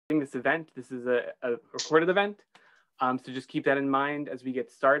this event. This is a recorded event, so just keep that in mind as we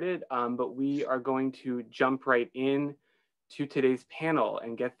get started. But we are going to jump right in to today's panel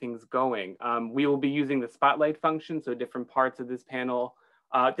and get things going. We will be using the spotlight function, so different parts of this panel,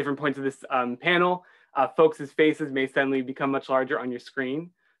 different points of this panel, folks' faces may suddenly become much larger on your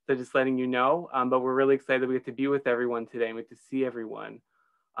screen. So just letting you know, but we're really excited that we get to be with everyone today and we get to see everyone.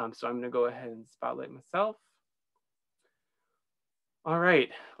 So I'm gonna go ahead and spotlight myself. All right,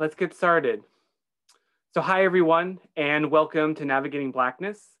 let's get started. So hi everyone, and welcome to Navigating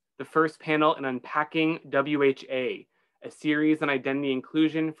Blackness, the first panel in Unpacking WHA, a series on identity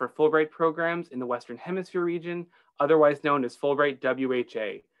inclusion for Fulbright programs in the Western Hemisphere region, otherwise known as Fulbright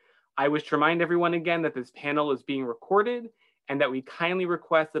WHA. I wish to remind everyone again that this panel is being recorded and that we kindly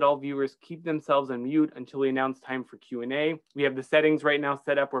request that all viewers keep themselves on mute until we announce time for Q&A. We have the settings right now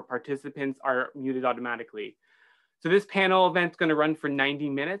set up where participants are muted automatically. So this panel event is going to run for 90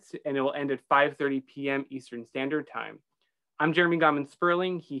 minutes and it will end at 5:30 p.m. Eastern Standard Time. I'm Jeremy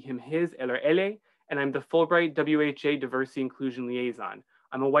Gombin-Sperling, he, him, his, elle, elle, and I'm the Fulbright WHA Diversity Inclusion Liaison.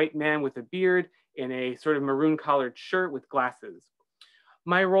 I'm a white man with a beard in a sort of maroon collared shirt with glasses.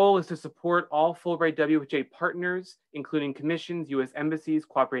 My role is to support all Fulbright WHA partners, including commissions, U.S. embassies,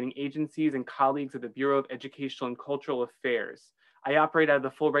 cooperating agencies, and colleagues at the Bureau of Educational and Cultural Affairs. I operate out of the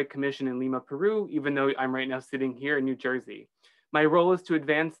Fulbright Commission in Lima, Peru, even though I'm right now sitting here in New Jersey. My role is to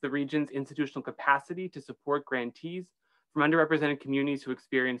advance the region's institutional capacity to support grantees from underrepresented communities who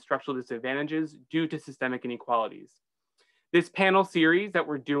experience structural disadvantages due to systemic inequalities. This panel series that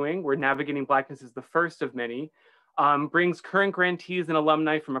we're doing, where Navigating Blackness is the first of many, brings current grantees and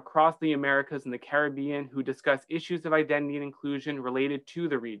alumni from across the Americas and the Caribbean who discuss issues of identity and inclusion related to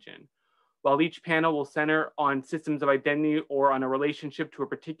the region. While each panel will center on systems of identity or on a relationship to a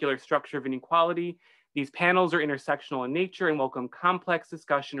particular structure of inequality, these panels are intersectional in nature and welcome complex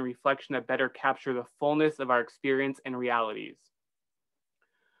discussion and reflection that better capture the fullness of our experience and realities.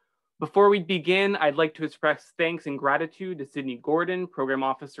 Before we begin, I'd like to express thanks and gratitude to Sydney Gordon, Program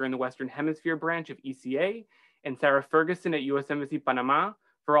Officer in the Western Hemisphere branch of ECA, and Sarah Ferguson at U.S. Embassy Panama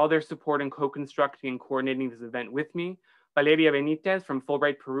for all their support in co-constructing and coordinating this event with me. Valeria Benitez from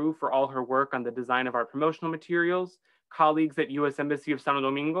Fulbright Peru for all her work on the design of our promotional materials, colleagues at U.S. Embassy of Santo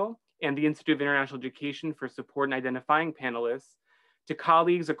Domingo and the Institute of International Education for support in identifying panelists, to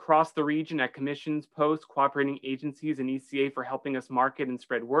colleagues across the region at commissions, posts, cooperating agencies, and ECA for helping us market and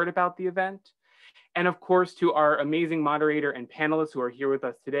spread word about the event. And of course, to our amazing moderator and panelists who are here with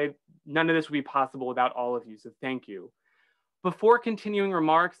us today. None of this would be possible without all of you, so thank you. Before continuing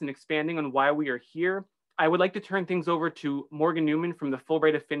remarks and expanding on why we are here, I would like to turn things over to Morgan Newman from the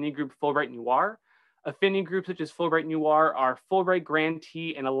Fulbright affinity group Fulbright Noir. Affinity groups such as Fulbright Noir are Fulbright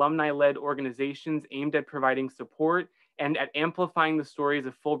grantee and alumni-led organizations aimed at providing support and at amplifying the stories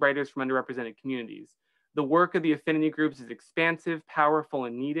of Fulbrighters from underrepresented communities. The work of the affinity groups is expansive, powerful,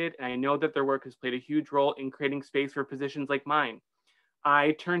 and needed, and I know that their work has played a huge role in creating space for positions like mine.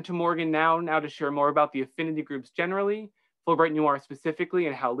 I turn to Morgan now to share more about the affinity groups generally, Fulbright Noir specifically,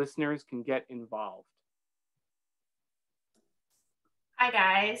 and how listeners can get involved. Hi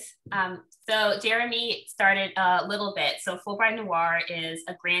guys. So Jeremy started a little bit. So Fulbright Noir is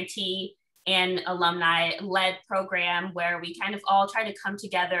a grantee and alumni-led program where we kind of all try to come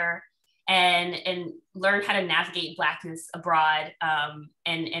together and learn how to navigate Blackness abroad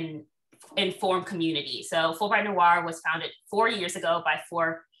and inform community. So Fulbright Noir was founded 4 years ago by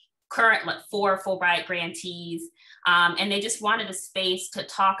four Fulbright grantees, and they just wanted a space to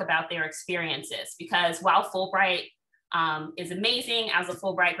talk about their experiences, because while Fulbright is amazing as a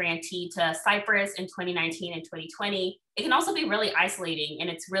Fulbright grantee to Cyprus in 2019 and 2020, it can also be really isolating, and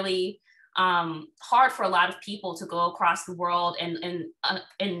it's really hard for a lot of people to go across the world and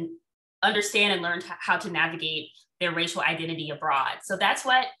understand and learn how to navigate their racial identity abroad. So that's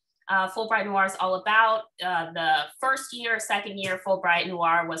what Fulbright Noir is all about. The first year, second year Fulbright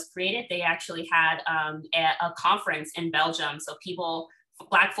Noir was created, they actually had a conference in Belgium. So people,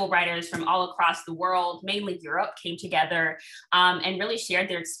 Black Fulbrighters from all across the world, mainly Europe, came together and really shared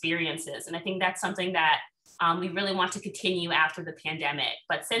their experiences. And I think that's something that we really want to continue after the pandemic.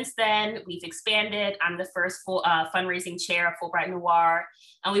 But since then, we've expanded. I'm the first fundraising chair of Fulbright Noir.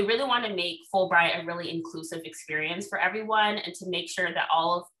 And we really want to make Fulbright a really inclusive experience for everyone and to make sure that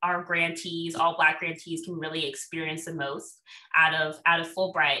all of our grantees, all Black grantees, can really experience the most out of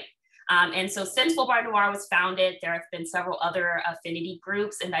Fulbright. And so since Fulbright Noir was founded, there have been several other affinity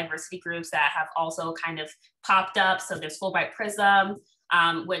groups and diversity groups that have also kind of popped up. So there's Fulbright Prism,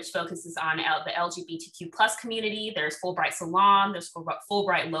 which focuses on the LGBTQ plus community. There's Fulbright Salon, there's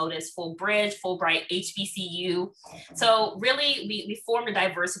Fulbright Lotus, Fulbridge, Fulbright HBCU. So really, we formed a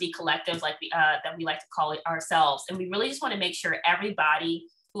diversity collective that we like to call it ourselves. And we really just want to make sure everybody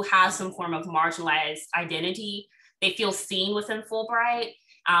who has some form of marginalized identity, they feel seen within Fulbright,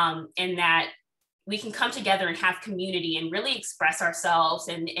 and that we can come together and have community and really express ourselves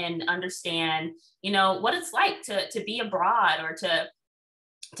and understand, you know, what it's like to be abroad or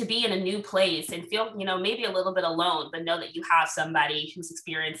to be in a new place and feel, you know, maybe a little bit alone, but know that you have somebody who's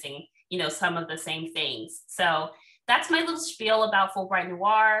experiencing, you know, some of the same things. So that's my little spiel about Fulbright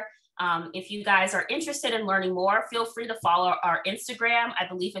Noir. If you guys are interested in learning more, feel free to follow our Instagram. I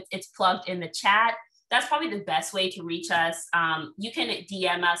believe it's plugged in the chat. That's probably the best way to reach us. You can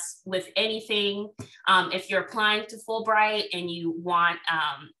DM us with anything. If you're applying to Fulbright and you want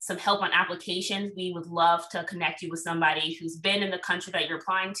some help on applications, we would love to connect you with somebody who's been in the country that you're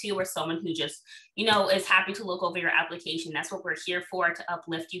applying to, or someone who just, you know, is happy to look over your application. That's what we're here for, to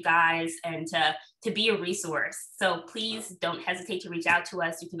uplift you guys and to be a resource. So please don't hesitate to reach out to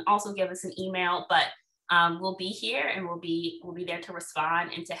us. You can also give us an email, but we'll be here and we'll be there to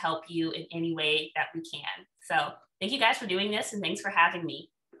respond and to help you in any way that we can. So thank you guys for doing this, and thanks for having me.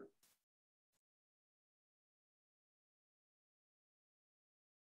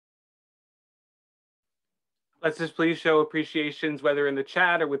 Let's just please show appreciations, whether in the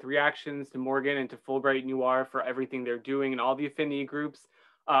chat or with reactions, to Morgan and to Fulbright Noir for everything they're doing and all the affinity groups.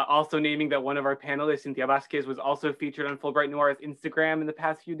 Also naming that one of our panelists, Cynthia Vasquez, was also featured on Fulbright Noir's Instagram in the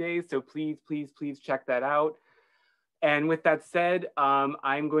past few days. So please, please, please check that out. And with that said,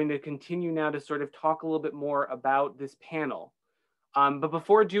 I'm going to continue now to sort of talk a little bit more about this panel. But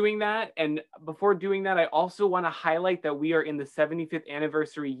before doing that, I also want to highlight that we are in the 75th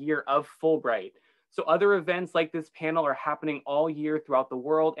anniversary year of Fulbright. So other events like this panel are happening all year throughout the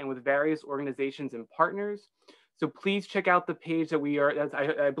world and with various organizations and partners. So please check out the page that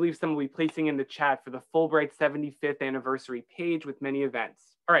I believe someone will be placing in the chat for the Fulbright 75th anniversary page with many events.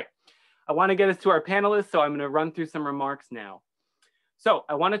 All right, I want to get us to our panelists, so I'm going to run through some remarks now. So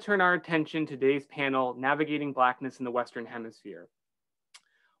I want to turn our attention to today's panel, Navigating Blackness in the Western Hemisphere.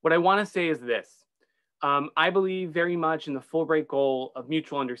 What I want to say is this. I believe very much in the Fulbright goal of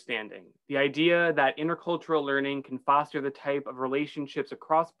mutual understanding, the idea that intercultural learning can foster the type of relationships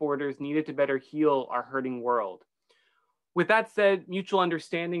across borders needed to better heal our hurting world. With that said, mutual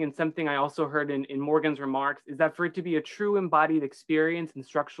understanding, and something I also heard in Morgan's remarks, is that for it to be a true embodied experience in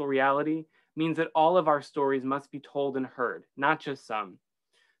structural reality means that all of our stories must be told and heard, not just some.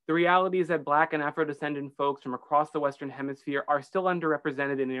 The reality is that Black and Afro-descendant folks from across the Western Hemisphere are still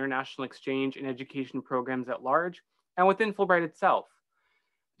underrepresented in international exchange and education programs at large, and within Fulbright itself.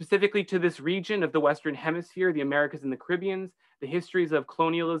 Specifically to this region of the Western Hemisphere, the Americas and the Caribbean, the histories of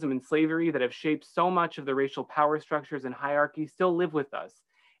colonialism and slavery that have shaped so much of the racial power structures and hierarchies still live with us,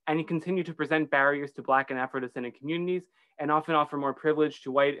 and continue to present barriers to Black and Afro-descendant communities, and often offer more privilege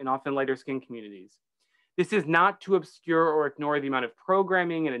to white and often lighter skinned communities. This is not to obscure or ignore the amount of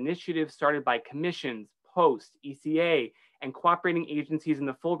programming and initiatives started by commissions, POST, ECA, and cooperating agencies in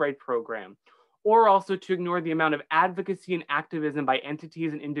the Fulbright program, or also to ignore the amount of advocacy and activism by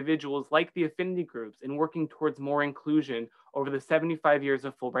entities and individuals like the affinity groups in working towards more inclusion over the 75 years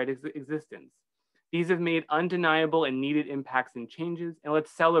of Fulbright existence. These have made undeniable and needed impacts and changes, and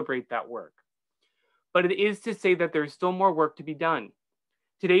let's celebrate that work. But it is to say that there's still more work to be done.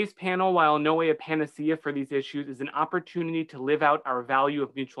 Today's panel, while in no way a panacea for these issues, is an opportunity to live out our value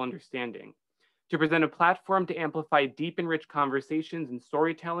of mutual understanding, to present a platform to amplify deep and rich conversations and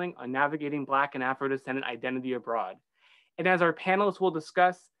storytelling on navigating Black and Afro-descendant identity abroad. And as our panelists will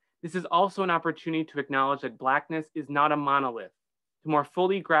discuss, this is also an opportunity to acknowledge that Blackness is not a monolith, to more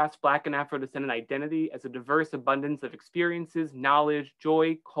fully grasp Black and Afro-descendant identity as a diverse abundance of experiences, knowledge,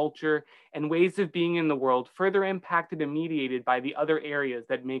 joy, culture, and ways of being in the world, further impacted and mediated by the other areas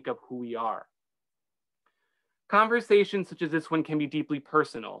that make up who we are. Conversations such as this one can be deeply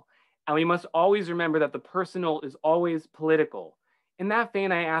personal, and we must always remember that the personal is always political. In that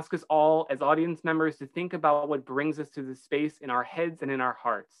vein, I ask us all as audience members to think about what brings us to this space in our heads and in our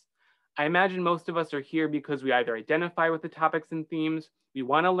hearts. I imagine most of us are here because we either identify with the topics and themes, we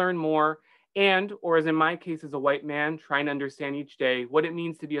want to learn more, and, or as in my case as a white man, trying to understand each day what it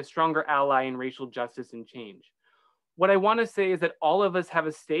means to be a stronger ally in racial justice and change. What I want to say is that all of us have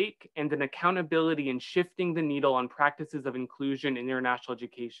a stake and an accountability in shifting the needle on practices of inclusion in international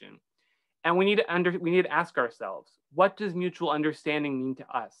education. And we need to ask ourselves, what does mutual understanding mean to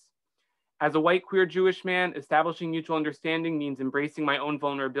us? As a white queer Jewish man, establishing mutual understanding means embracing my own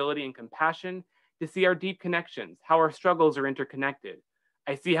vulnerability and compassion to see our deep connections, how our struggles are interconnected.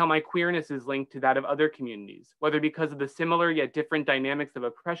 I see how my queerness is linked to that of other communities, whether because of the similar yet different dynamics of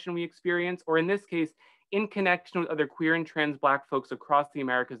oppression we experience, or in this case, in connection with other queer and trans Black folks across the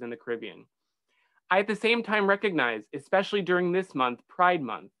Americas and the Caribbean. I at the same time recognize, especially during this month, Pride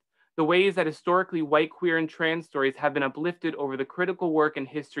Month, the ways that historically white queer and trans stories have been uplifted over the critical work and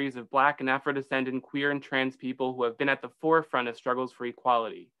histories of Black and Afrodescendant queer and trans people who have been at the forefront of struggles for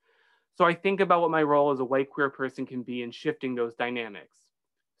equality. So I think about what my role as a white queer person can be in shifting those dynamics.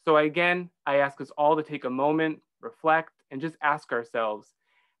 So again, I ask us all to take a moment, reflect, and just ask ourselves,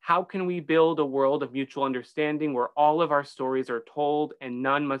 how can we build a world of mutual understanding where all of our stories are told and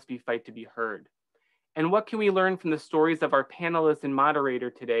none must be fight to be heard? And what can we learn from the stories of our panelists and moderator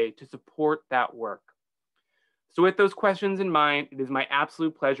today to support that work? So with those questions in mind, it is my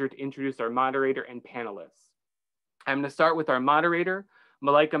absolute pleasure to introduce our moderator and panelists. I'm going to start with our moderator,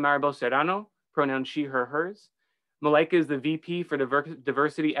 Malaika Maribel Serrano, pronouns she, her, hers. Malaika is the VP for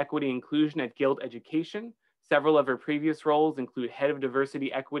Diversity, Equity, Inclusion at Guild Education. Several of her previous roles include Head of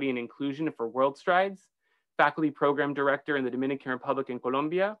Diversity, Equity, and Inclusion for World Strides, Faculty Program Director in the Dominican Republic and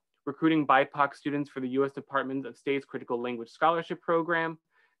Colombia, recruiting BIPOC students for the U.S. Department of State's Critical Language Scholarship Program,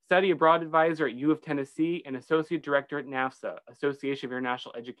 Study Abroad Advisor at U of Tennessee, and Associate Director at NAFSA, Association of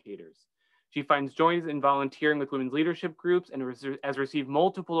International Educators. She finds joy in volunteering with women's leadership groups and has received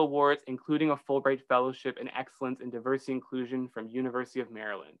multiple awards, including a Fulbright Fellowship in Excellence in Diversity Inclusion from University of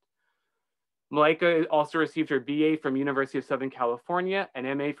Maryland. Malaika also received her BA from University of Southern California,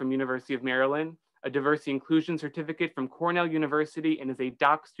 an MA from University of Maryland, a Diversity Inclusion Certificate from Cornell University, and is a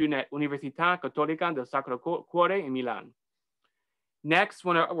DOC student at Università Cattolica del Sacro Cuore in Milan. Next,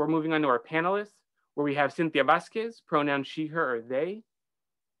 we're moving on to our panelists, where we have Cynthia Vasquez, pronouns she, her, or they.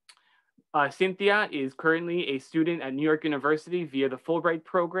 Cynthia is currently a student at New York University via the Fulbright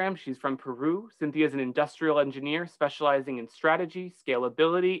program. She's from Peru. Cynthia is an industrial engineer specializing in strategy,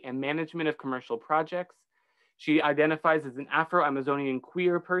 scalability, and management of commercial projects. She identifies as an Afro-Amazonian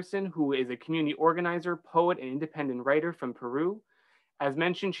queer person who is a community organizer, poet, and independent writer from Peru. As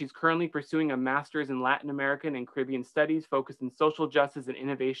mentioned, she's currently pursuing a master's in Latin American and Caribbean studies focused in social justice and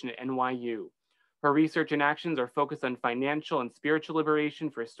innovation at NYU. Her research and actions are focused on financial and spiritual liberation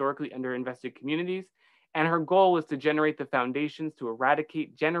for historically underinvested communities, and her goal is to generate the foundations to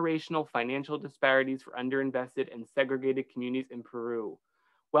eradicate generational financial disparities for underinvested and segregated communities in Peru.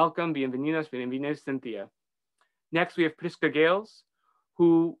 Welcome, bienvenidos, Cynthia. Next, we have Prisca Gales,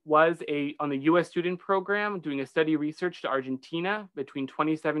 who was on the US student program doing a study research to Argentina between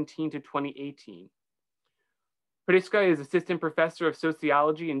 2017 to 2018. Prisca is assistant professor of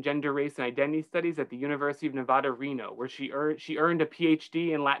sociology and gender, race, and identity studies at the University of Nevada, Reno, where she earned a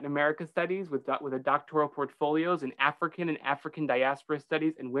PhD in Latin America studies with a doctoral portfolios in African and African diaspora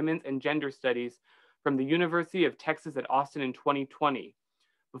studies and women's and gender studies from the University of Texas at Austin in 2020.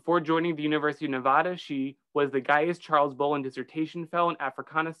 Before joining the University of Nevada, she was the Gaius Charles Boland Dissertation Fellow in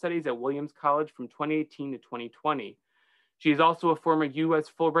Africana Studies at Williams College from 2018 to 2020. She is also a former US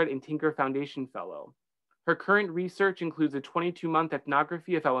Fulbright and Tinker Foundation Fellow. Her current research includes a 22-month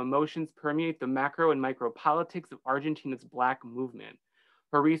ethnography of how emotions permeate the macro and micro politics of Argentina's Black movement.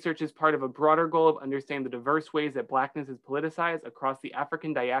 Her research is part of a broader goal of understanding the diverse ways that Blackness is politicized across the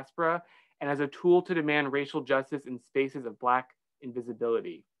African diaspora and as a tool to demand racial justice in spaces of Black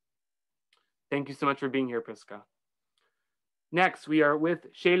invisibility. Thank you so much for being here, Prisca. Next, we are with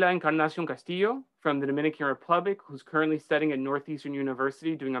Sheila Encarnacion Castillo from the Dominican Republic, who's currently studying at Northeastern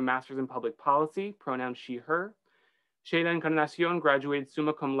University doing a master's in public policy, pronouns she, her. Sheila Encarnacion graduated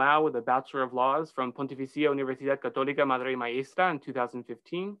summa cum laude with a Bachelor of Laws from Pontificia Universidad Católica Madre Maestra in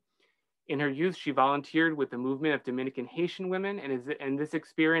 2015. In her youth, she volunteered with the movement of Dominican Haitian women, and this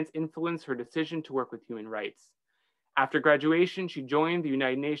experience influenced her decision to work with human rights. After graduation, she joined the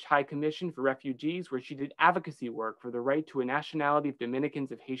United Nations High Commission for Refugees, where she did advocacy work for the right to a nationality of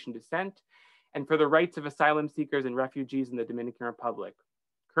Dominicans of Haitian descent and for the rights of asylum seekers and refugees in the Dominican Republic.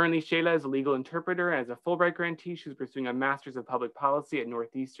 Currently, Sheila is a legal interpreter and as a Fulbright grantee, she's pursuing a Master's of Public Policy at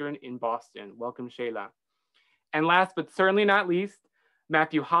Northeastern in Boston. Welcome, Sheila. And last but certainly not least,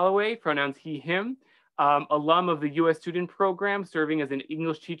 Matthew Holloway, pronouns he, him, alum of the US student program, serving as an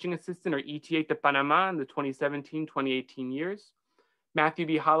English teaching assistant or ETA to Panama in the 2017-2018 years. Matthew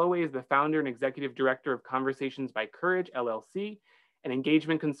B. Holloway is the founder and executive director of Conversations by Courage, LLC, an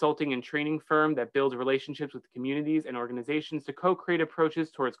engagement consulting and training firm that builds relationships with communities and organizations to co-create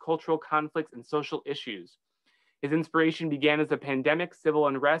approaches towards cultural conflicts and social issues. His inspiration began as the pandemic, civil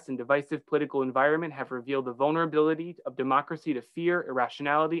unrest, and divisive political environment have revealed the vulnerability of democracy to fear,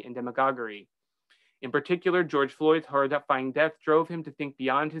 irrationality, and demagoguery. In particular, George Floyd's horrifying death drove him to think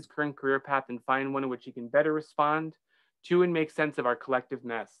beyond his current career path and find one in which he can better respond to and make sense of our collective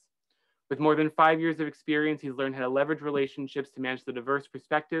mess. With more than 5 years of experience, he's learned how to leverage relationships to manage the diverse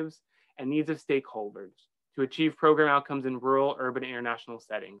perspectives and needs of stakeholders to achieve program outcomes in rural, urban, and international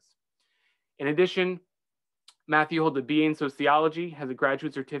settings. In addition, Matthew holds a BA in sociology, has a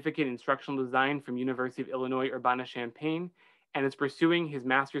graduate certificate in instructional design from University of Illinois Urbana-Champaign, and is pursuing his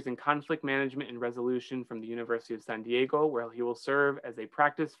master's in conflict management and resolution from the University of San Diego, where he will serve as a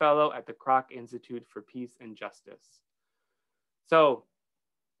practice fellow at the Kroc Institute for Peace and Justice. So,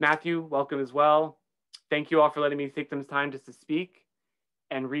 Matthew, welcome as well. Thank you all for letting me take some time just to speak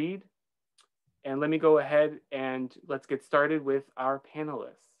and read. And let me go ahead and let's get started with our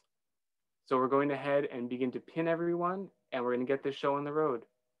panelists. So we're going ahead and begin to pin everyone, and we're going to get this show on the road.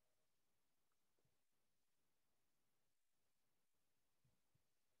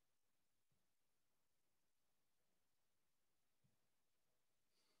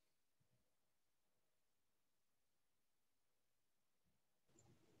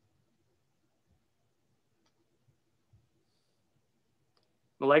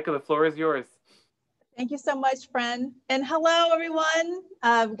 Malika, the floor is yours. Thank you so much, friend. And hello, everyone.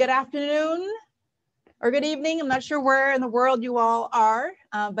 Good afternoon or good evening. I'm not sure where in the world you all are,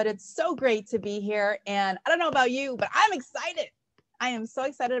 but it's so great to be here. And I don't know about you, but I'm excited. I am so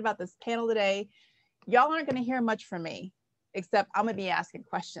excited about this panel today. Y'all aren't going to hear much from me, except I'm going to be asking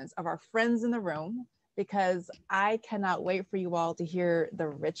questions of our friends in the room, because I cannot wait for you all to hear the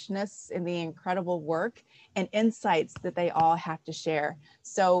richness and the incredible work and insights that they all have to share.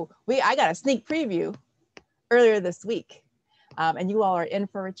 So I got a sneak preview earlier this week, and you all are in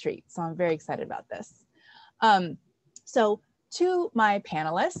for a treat. So I'm very excited about this. So to my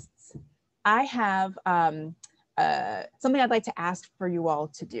panelists, I have something I'd like to ask for you all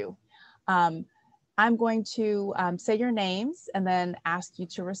to do. I'm going to say your names and then ask you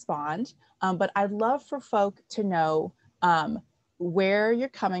to respond. But I'd love for folk to know where you're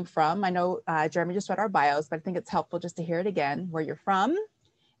coming from. I know Jeremy just read our bios, but I think it's helpful just to hear it again, where you're from,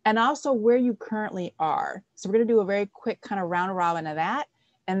 and also where you currently are. So we're gonna do a very quick kind of round robin of that.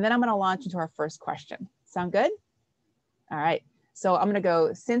 And then I'm gonna launch into our first question. Sound good? All right, so I'm gonna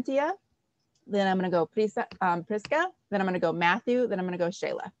go Cynthia, then I'm gonna go Priska, then I'm gonna go Matthew, then I'm gonna go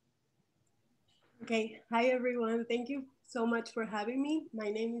Shayla. Okay, hi everyone. Thank you so much for having me. My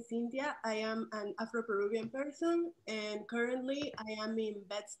name is Cynthia. I am an Afro-Peruvian person, and currently I am in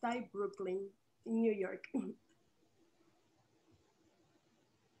Bed-Stuy, Brooklyn, in New York.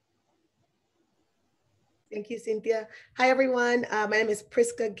 Thank you, Cynthia. Hi, everyone. My name is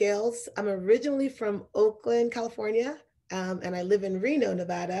Priska Gales. I'm originally from Oakland, California, and I live in Reno,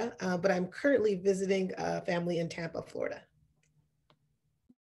 Nevada, but I'm currently visiting family in Tampa, Florida.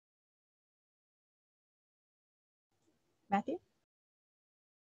 Matthew?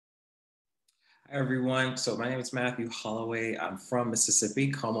 Hi, everyone. So my name is Matthew Holloway. I'm from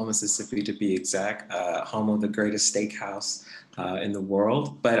Mississippi, Como, Mississippi, to be exact, home of the greatest steakhouse in the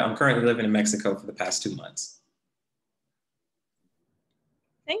world. But I'm currently living in Mexico for the past 2 months.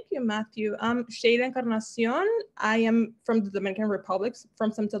 Thank you, Matthew. I'm Shayla Encarnacion. I am from the Dominican Republic,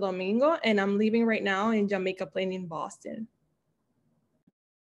 from Santo Domingo, and I'm living right now in Jamaica Plain in Boston.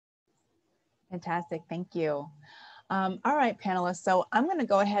 Fantastic, thank you. All right, panelists, so I'm gonna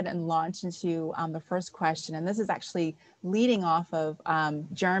go ahead and launch into the first question, and this is actually leading off of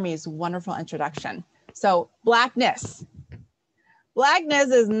Jeremy's wonderful introduction. So Blackness.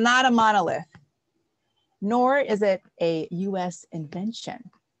 Blackness is not a monolith, nor is it a US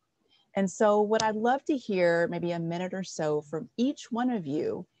invention. And so what I'd love to hear, maybe a minute or so from each one of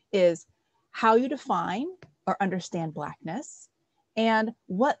you, is how you define or understand Blackness, and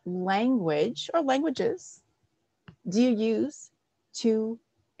what language or languages do you use to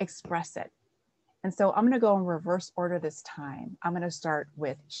express it? And so I'm gonna go in reverse order this time. I'm gonna start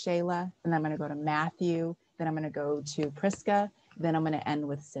with Shayla, and then I'm gonna go to Matthew, then I'm gonna go to Priska, then I'm gonna end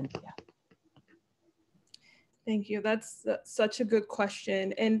with Cynthia. Thank you. That's such a good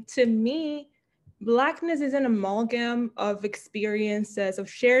question. And to me, Blackness is an amalgam of experiences, of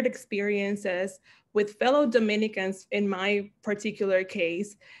shared experiences with fellow Dominicans, in my particular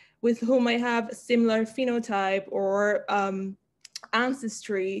case, with whom I have similar phenotype or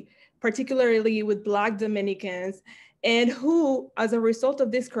ancestry, particularly with Black Dominicans, and who, as a result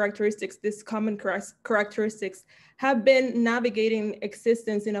of these characteristics, these common characteristics, have been navigating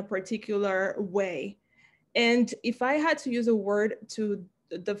existence in a particular way. And if I had to use a word to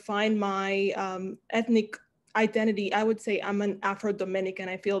define my ethnic identity, I would say I'm an Afro-Dominican.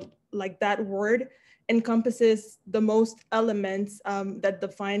 I feel like that word encompasses the most elements that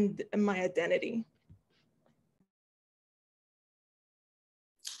define my identity.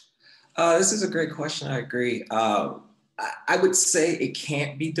 This is a great question. I agree. I would say it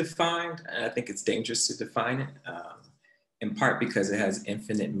can't be defined, and I think it's dangerous to define it, in part because it has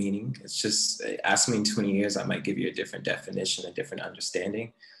infinite meaning. It's just, ask me in 20 years, I might give you a different definition, a different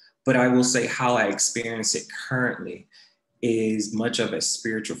understanding. But I will say how I experience it currently is much of a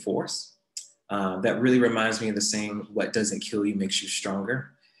spiritual force that really reminds me of the saying, what doesn't kill you makes you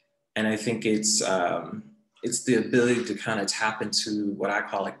stronger. And I think it's the ability to kind of tap into what I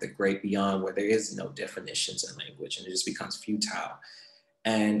call like the great beyond, where there is no definitions in language and it just becomes futile.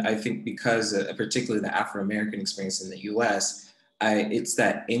 And I think because particularly the Afro-American experience in the US, it's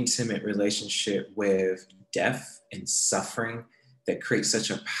that intimate relationship with death and suffering that creates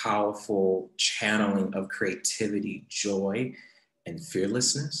such a powerful channeling of creativity, joy, and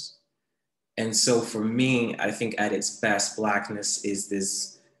fearlessness. And so for me, I think at its best, Blackness is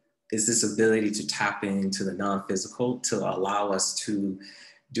this ability to tap into the non-physical to allow us to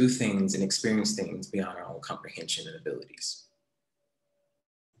do things and experience things beyond our own comprehension and abilities.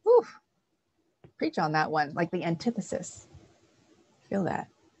 Whew. Preach on that one, like the antithesis. Feel that.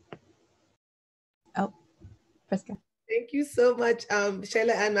 Oh, Priska. Thank you so much,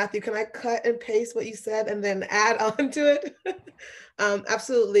 Shayla and Matthew. Can I cut and paste what you said and then add on to it?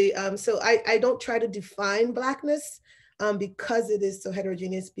 Absolutely. So I don't try to define Blackness because it is so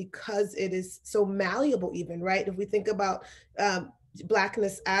heterogeneous, because it is so malleable even, right? If we think about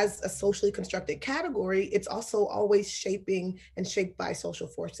Blackness as a socially constructed category, it's also always shaping and shaped by social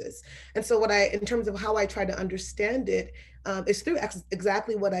forces. And so in terms of how I try to understand it, is through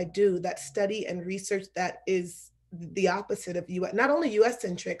exactly what I do, that study and research that is the opposite of US, not only US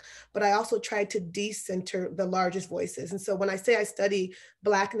centric, but I also try to decenter the largest voices. And so when I say I study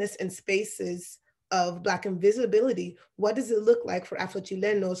Blackness in spaces of Black invisibility, what does it look like for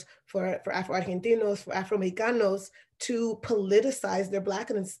Afro-Chilenos, for Afro-Argentinos, for Afro-Mexicanos to politicize their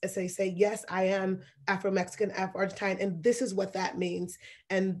Blackness as they say, yes, I am Afro-Mexican, Afro-Argentine, and this is what that means.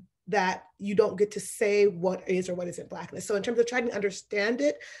 And that you don't get to say what is or what isn't Blackness. So in terms of trying to understand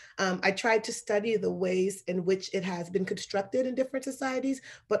it, I tried to study the ways in which it has been constructed in different societies,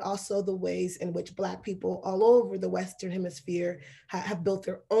 but also the ways in which Black people all over the Western Hemisphere have built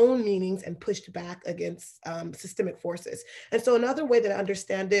their own meanings and pushed back against systemic forces. And so another way that I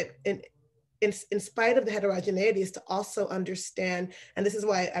understand it, in spite of the heterogeneity, is to also understand, and this is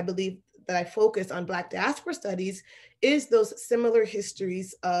why I believe that I focus on Black diaspora studies, is those similar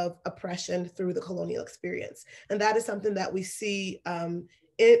histories of oppression through the colonial experience. And that is something that we see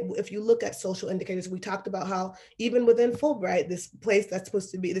if you look at social indicators. We talked about how even within Fulbright, this place that's supposed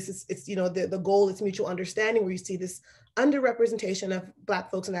to be, the goal is mutual understanding, where you see this underrepresentation of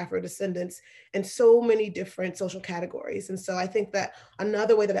Black folks and Afro-descendants in so many different social categories. And so I think that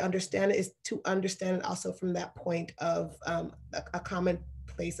another way that I understand it is to understand it also from that point of a common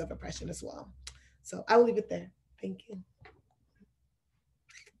place of oppression as well. So I will leave it there. Thank you.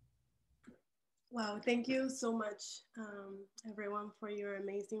 Wow, thank you so much, everyone, for your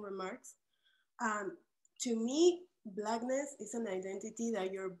amazing remarks. To me, Blackness is an identity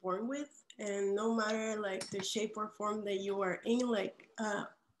that you're born with, and no matter like the shape or form that you are in, like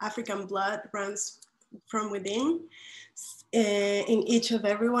African blood runs from within in each of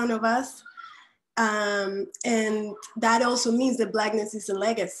every one of us. And that also means that Blackness is a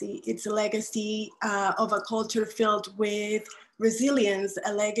legacy. It's a legacy of a culture filled with resilience,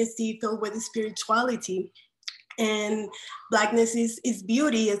 a legacy filled with spirituality. And Blackness is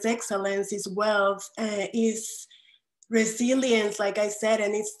beauty, is excellence, is wealth, is resilience, like I said,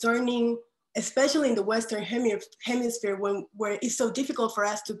 and it's turning, especially in the Western Hemisphere, where it's so difficult for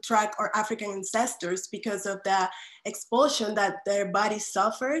us to track our African ancestors because of the expulsion that their bodies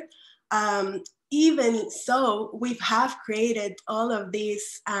suffered. Even so, we have created all of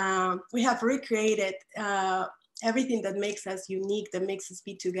these, we have recreated everything that makes us unique, that makes us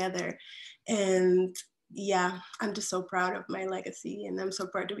be together. And yeah, I'm just so proud of my legacy, and I'm so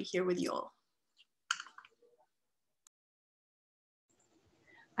proud to be here with you all.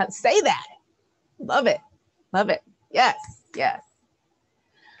 Say that. Love it. Love it. Yes. Yes.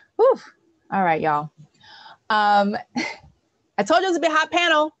 Whew. All right, y'all. I told you it was a bit hot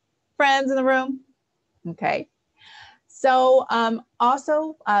panel, friends in the room. Okay. So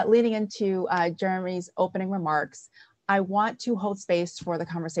also leading into Jeremy's opening remarks, I want to hold space for the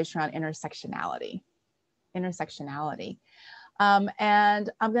conversation around intersectionality. And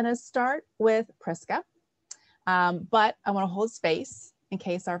I'm going to start with Priska, but I want to hold space in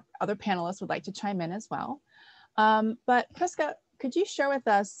case our other panelists would like to chime in as well. But Priska, could you share with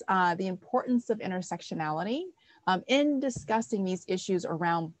us the importance of intersectionality in discussing these issues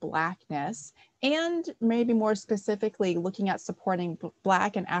around Blackness, and maybe more specifically looking at supporting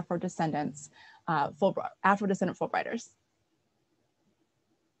Black and Afrodescendant Fulbrighters?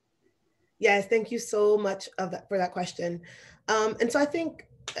 Yes, thank you so much for that question. And so I think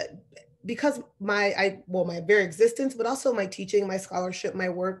because my very existence, but also my teaching, my scholarship, my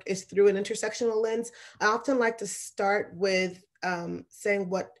work is through an intersectional lens, I often like to start with saying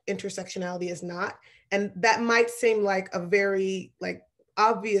what intersectionality is not. And that might seem like a very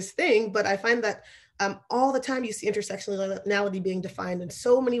obvious thing, but I find that all the time you see intersectionality being defined in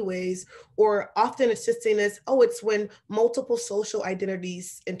so many ways, or often it's just seen as, oh, it's when multiple social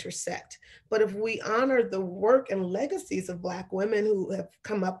identities intersect. But if we honor the work and legacies of Black women who have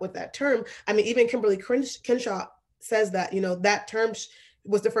come up with that term, I mean, even Kimberly Crenshaw says that, that term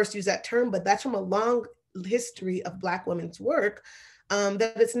was the first to use that term, but that's from a long history of Black women's work.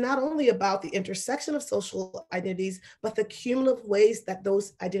 That it's not only about the intersection of social identities, but the cumulative ways that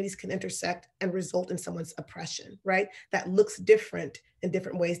those identities can intersect and result in someone's oppression, right? That looks different in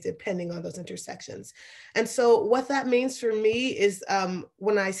different ways depending on those intersections. And so what that means for me is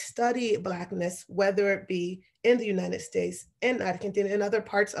when I study Blackness, whether it be in the United States, in Argentina, in other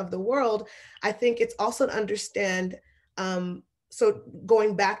parts of the world, I think it's also to understand so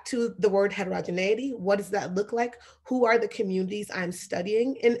going back to the word heterogeneity, what does that look like? Who are the communities I'm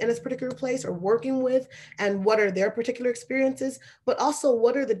studying in this particular place or working with, and what are their particular experiences? But also,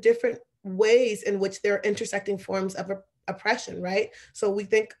 what are the different ways in which they're intersecting forms of oppression, right? So we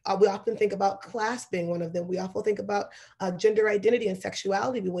often think about class being one of them. We often think about gender identity and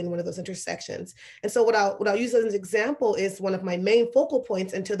sexuality being one of those intersections. And so what I'll use as an example is one of my main focal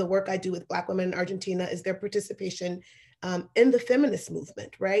points into the work I do with Black women in Argentina is their participation in the feminist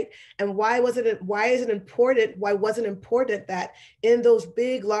movement, right? And why wasn't it important that in those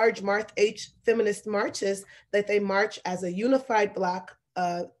big, large March H feminist marches, that they march as a unified Black,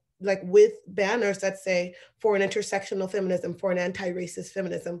 with banners that say for an intersectional feminism, for an anti-racist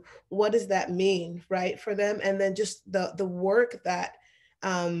feminism? What does that mean, right, for them? And then just the work that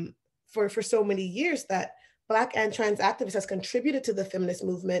for so many years that Black and trans activists has contributed to the feminist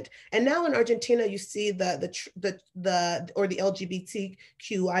movement. And now in Argentina, you see the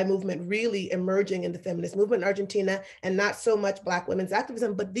LGBTQI movement really emerging in the feminist movement in Argentina, and not so much Black women's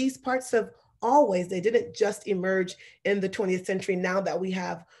activism, but these parts of always, they didn't just emerge in the 20th century. Now that we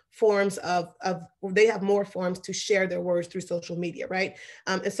have forms they have more forms to share their words through social media, right?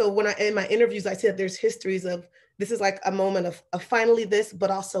 And so in my interviews, I said there's histories of, this is like a moment of finally this, but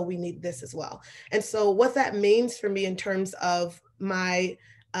also we need this as well. And so what that means for me in terms of my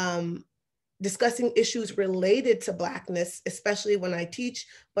discussing issues related to Blackness, especially when I teach,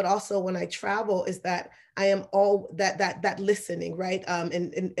 but also when I travel, is that I am all that listening, right?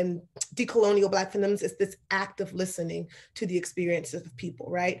 And decolonial Black feminism is this act of listening to the experiences of people,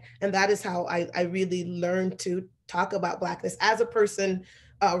 right? And that is how I really learned to talk about Blackness as a person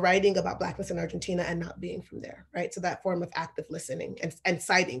writing about Blackness in Argentina and not being from there, right? So that form of active listening and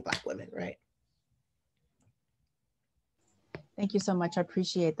citing Black women, right? Thank you so much. I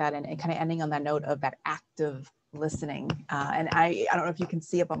appreciate that. And kind of ending on that note of that active listening. And I don't know if you can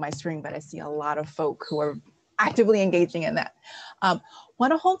see up on my screen, but I see a lot of folk who are actively engaging in that.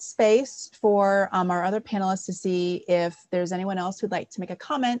 Want to hold space for our other panelists to see if there's anyone else who'd like to make a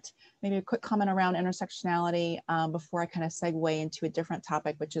comment, maybe a quick comment around intersectionality before I kind of segue into a different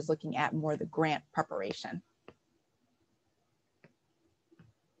topic, which is looking at more the grant preparation.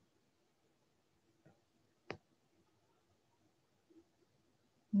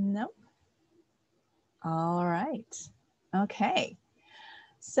 Nope. All right. Okay.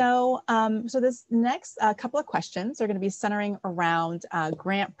 So, so this next couple of questions are going to be centering around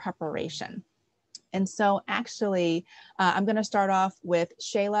grant preparation. And so actually, I'm going to start off with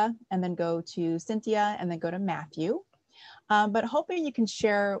Shayla and then go to Cynthia and then go to Matthew. But hoping you can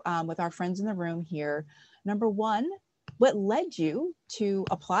share with our friends in the room here, number one, what led you to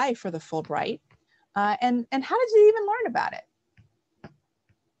apply for the Fulbright and how did you even learn about it?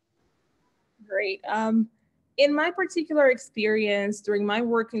 Great. In my particular experience during my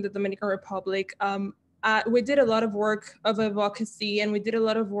work in the Dominican Republic, we did a lot of work of advocacy and we did a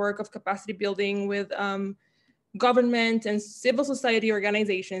lot of work of capacity building with government and civil society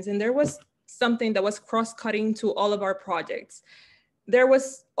organizations. And there was something that was cross-cutting to all of our projects. There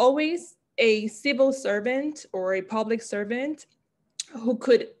was always a civil servant or a public servant who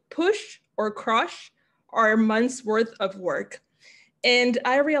could push or crush our month's worth of work. And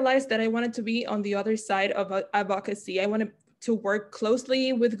I realized that I wanted to be on the other side of advocacy. I wanted to work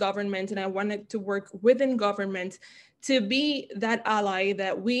closely with government and I wanted to work within government to be that ally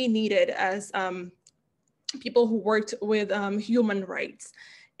that we needed as people who worked with human rights.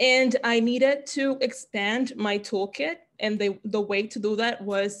 And I needed to expand my toolkit. And the way to do that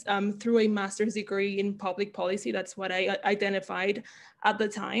was through a master's degree in public policy. That's what I identified at the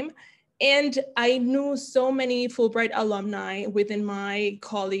time. And I knew so many Fulbright alumni within my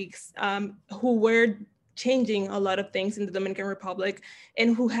colleagues who were changing a lot of things in the Dominican Republic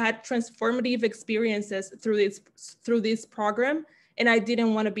and who had transformative experiences through this program. And I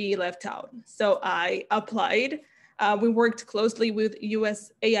didn't want to be left out. So I applied. We worked closely with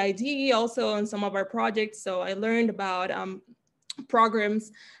USAID also on some of our projects. So I learned about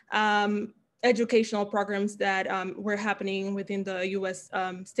programs, educational programs that were happening within the US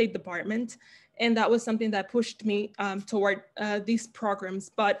State Department. And that was something that pushed me toward these programs.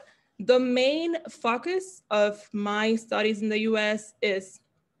 But the main focus of my studies in the US is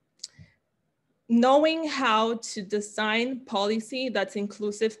knowing how to design policy that's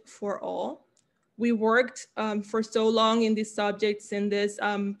inclusive for all. We worked for so long in these subjects, in this,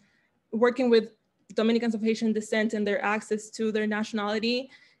 working with Dominicans of Haitian descent and their access to their nationality.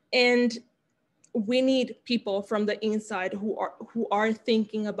 And we need people from the inside who are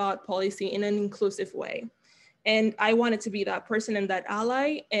thinking about policy in an inclusive way. And I wanted to be that person and that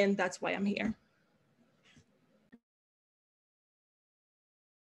ally, and that's why I'm here.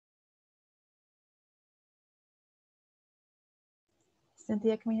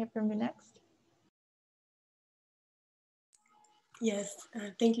 Cynthia, can we hear from you next? Yes,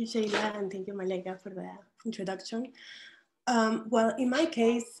 thank you, Sheila, and thank you, Maleka, for the introduction. Well, in my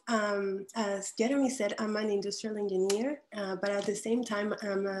case, as Jeremy said, I'm an industrial engineer, but at the same time,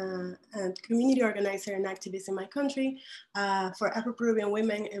 I'm a community organizer and activist in my country for Afro-Peruvian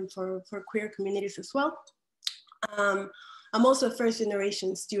women and for queer communities as well. I'm also a first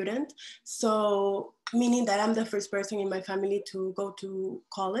generation student, so meaning that I'm the first person in my family to go to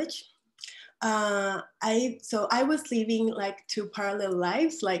college. So I was living like two parallel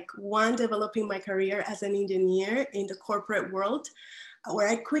lives, like one developing my career as an engineer in the corporate world, where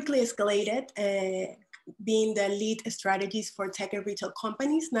I quickly escalated, being the lead strategist for tech and retail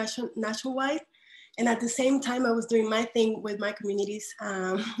companies nationwide. And at the same time, I was doing my thing with my communities,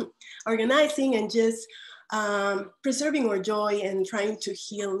 organizing and just preserving our joy and trying to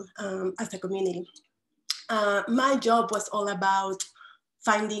heal as a community. My job was all about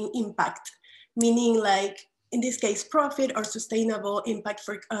finding impact, meaning like, in this case, profit or sustainable impact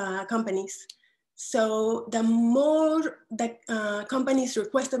for companies. So the more that companies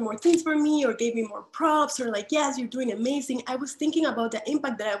requested more things from me or gave me more props or like, yes, you're doing amazing, I was thinking about the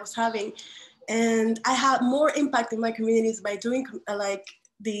impact that I was having. And I had more impact in my communities by doing like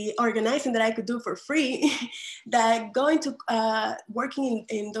the organizing that I could do for free, that going to working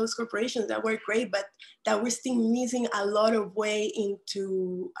in those corporations that were great, but that were still missing a lot of way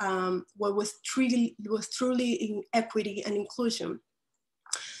into what was truly in equity and inclusion.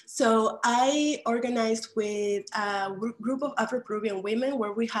 So I organized with a group of Afro-Peruvian women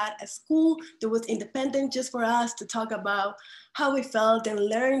where we had a school that was independent just for us to talk about how we felt and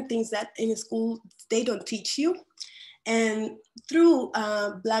learn things that in school they don't teach you. And through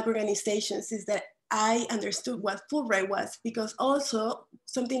Black organizations is that I understood what Fulbright was, because also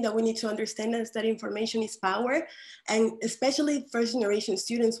something that we need to understand is that information is power. And especially first generation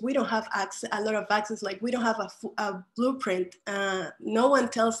students, we don't have access, a lot of access, like we don't have a blueprint. No one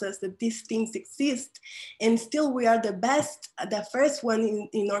tells us that these things exist. And still we are the best, the first one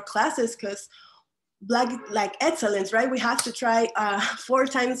in our classes, because Black, like excellence, right? We have to try 4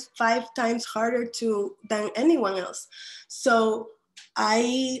 times, 5 times harder than anyone else. So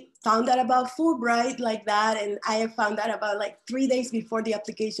I found out about Fulbright like that, and I found out about like 3 days before the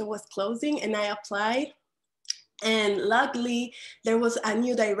application was closing, and I applied. And luckily, there was a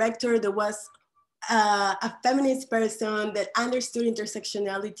new director that was a feminist person that understood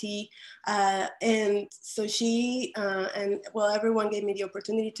intersectionality. And so she, and well, everyone gave me the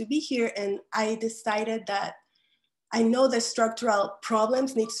opportunity to be here. And I decided that I know that structural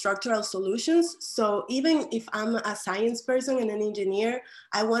problems need structural solutions. So even if I'm a science person and an engineer,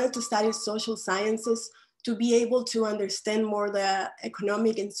 I wanted to study social sciences to be able to understand more the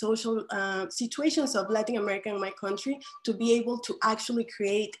economic and social situations of Latin America in my country, to be able to actually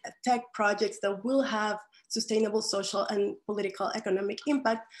create tech projects that will have sustainable social and political economic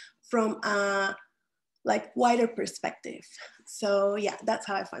impact from a like wider perspective. So yeah, that's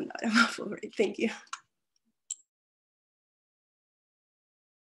how I found out about Fulbright. Thank you.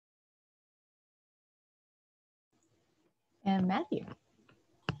 And Matthew.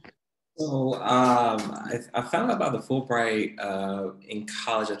 So I found out about the Fulbright in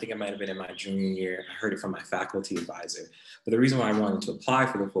college. I think it might have been in my junior year. I heard it from my faculty advisor. But the reason why I wanted to apply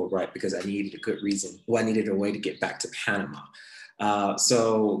for the Fulbright because I needed a good reason. Well, I needed a way to get back to Panama.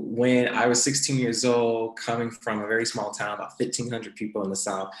 So when I was 16 years old, coming from a very small town, about 1,500 people in the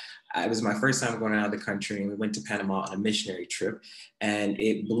South, it was my first time going out of the country, and we went to Panama on a missionary trip. And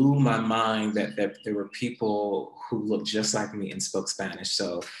it blew my mind that there were people who looked just like me and spoke Spanish.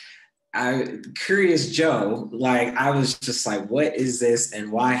 So Curious Joe, like I was just like, what is this, and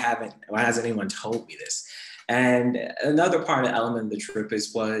why hasn't anyone told me this? And another part of the element of the trip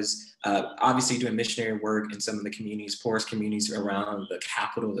was obviously doing missionary work in some of the communities, poorest communities around the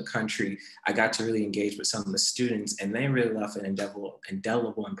capital of the country. I got to really engage with some of the students, and they really left an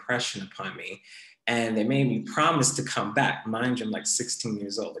indelible impression upon me. And they made me promise to come back. Mind you, I'm like 16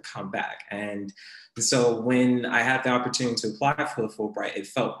 years old, to come back. And so when I had the opportunity to apply for the Fulbright, it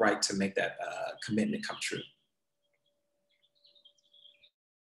felt right to make that commitment come true.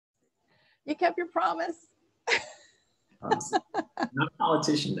 You kept your promise. Honestly, not a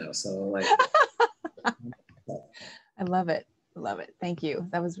politician though, so like. I love it. Love it. Thank you.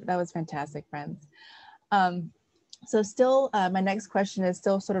 That was fantastic, friends. So still, my next question is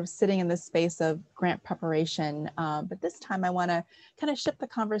still sort of sitting in the space of grant preparation, but this time I want to kind of shift the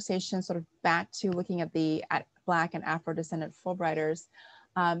conversation sort of back to looking at the Black and Afro-descendant Fulbrighters.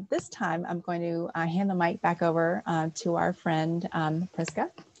 This time I'm going to hand the mic back over to our friend Priska.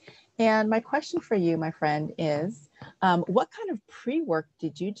 And my question for you, my friend, is what kind of pre-work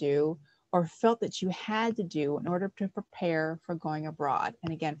did you do or felt that you had to do in order to prepare for going abroad?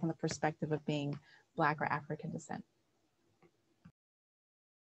 And again, from the perspective of being Black or African descent.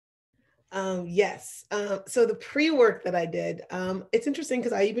 Yes. So the pre-work that I did, it's interesting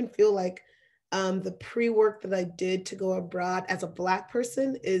because I even feel like the pre-work that I did to go abroad as a Black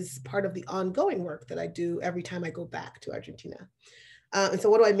person is part of the ongoing work that I do every time I go back to Argentina. And so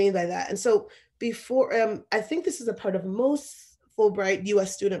what do I mean by that? And so before, I think this is a part of most Fulbright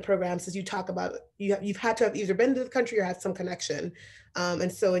US student programs, as you talk about, you've had to have either been to the country or had some connection.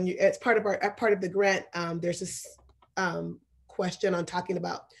 And so it's part of the grant, there's this question on talking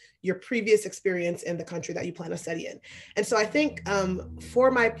about your previous experience in the country that you plan to study in. And so I think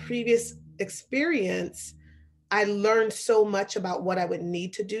for my previous experience, I learned so much about what I would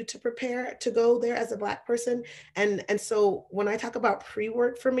need to do to prepare to go there as a Black person. And so when I talk about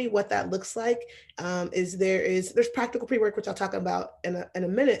pre-work for me, what that looks like is there's practical pre-work, which I'll talk about in a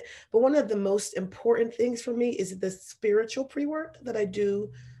minute. But one of the most important things for me is the spiritual pre-work that I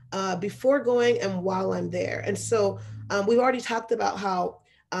do before going and while I'm there. And so we've already talked about how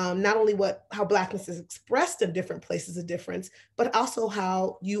not only how Blackness is expressed in different places of difference, but also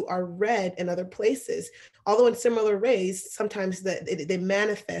how you are read in other places. Although in similar ways, sometimes they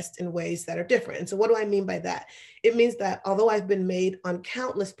manifest in ways that are different. And so what do I mean by that? It means that although I've been made on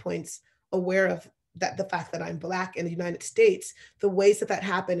countless points aware of the fact that I'm Black in the United States, the ways that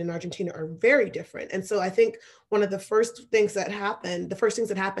happened in Argentina are very different. And so I think one of the first things that happened,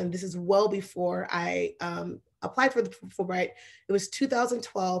 this is well before I applied for the Fulbright. It was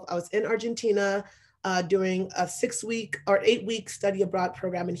 2012. I was in Argentina doing a 6-week or 8-week study abroad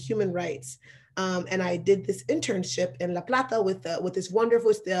program in human rights. And I did this internship in La Plata with this wonderful,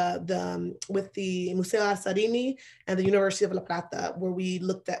 with the Museo Arzarini and the University of La Plata, where we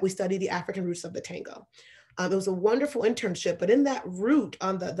studied the African roots of the tango. It was a wonderful internship, but in that route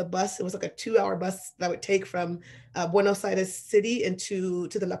on the bus, it was like a 2-hour bus that would take from Buenos Aires city to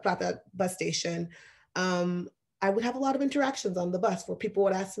the La Plata bus station. I would have a lot of interactions on the bus where people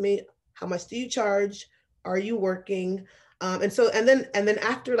would ask me, how much do you charge? Are you working? And then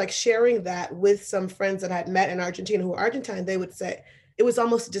after like sharing that with some friends that I had met in Argentina who are Argentine, they would say, it was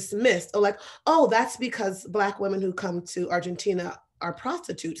almost dismissed. Or like, oh, that's because Black women who come to Argentina are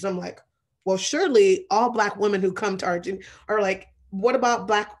prostitutes. And I'm like, well, surely all Black women who come to Argentina are like, what about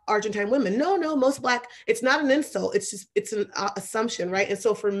Black Argentine women? No, most Black, it's not an insult. It's an assumption, right? And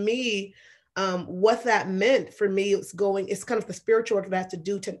so for me, what that meant for me it's kind of the spiritual work that I have to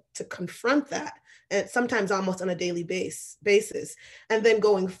do to confront that, and sometimes almost on a daily basis. And then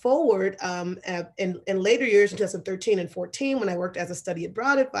going forward, in later years, in 2013 and 14, when I worked as a study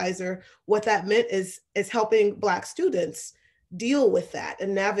abroad advisor, what that meant is helping Black students deal with that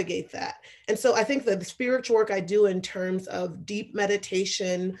and navigate that. And so I think that the spiritual work I do in terms of deep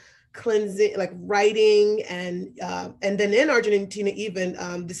meditation, cleansing, like writing, and then in Argentina, even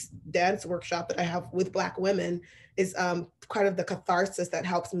this dance workshop that I have with Black women is kind of the catharsis that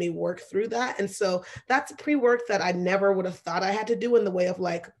helps me work through that. And so that's pre-work that I never would have thought I had to do in the way of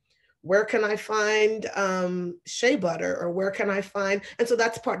like where can I find shea butter, or where can I find, and so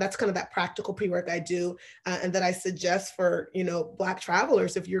that's kind of that practical pre-work I do, and that I suggest for, you know, Black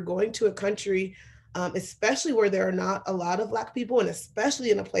travelers. If you're going to a country, especially where there are not a lot of Black people, and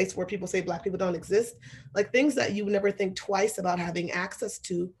especially in a place where people say Black people don't exist, like things that you never think twice about having access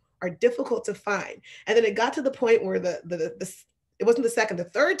to are difficult to find. And then it got to the point where it wasn't the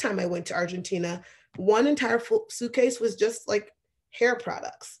third time I went to Argentina, one entire full suitcase was just like hair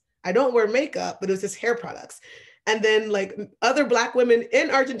products. I don't wear makeup, but it was just hair products. And then like other Black women in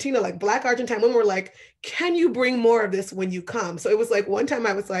Argentina, like Black Argentine women, were like, can you bring more of this when you come? So it was like, one time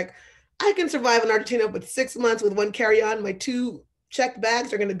I was like, I can survive in Argentina with 6 months with one carry-on. My 2 checked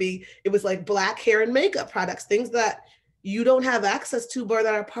bags are going to be, it was like Black hair and makeup products, things that you don't have access to, but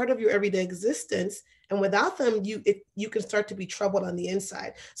that are part of your everyday existence. And without them, you can start to be troubled on the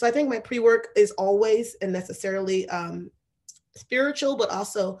inside. So I think my pre-work is always and necessarily spiritual, but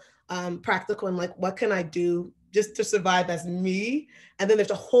also practical, and like, what can I do just to survive as me? And then there's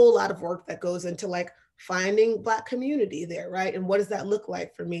a whole lot of work that goes into like finding Black community there, right? And what does that look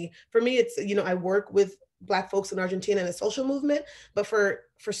like for me? For me, it's, you know, I work with Black folks in Argentina in a social movement, but for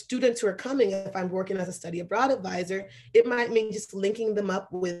students who are coming, if I'm working as a study abroad advisor, it might mean just linking them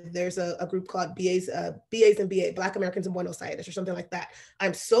up with, there's a group called BAs and BA, Black Americans in Buenos Aires, or something like that.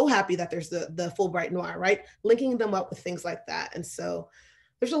 I'm so happy that there's the Fulbright Noir, right? Linking them up with things like that. And so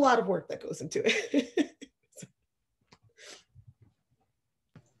there's a lot of work that goes into it.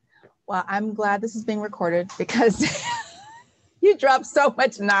 Well, I'm glad this is being recorded, because you dropped so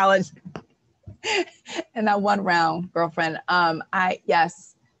much knowledge in that one round, girlfriend.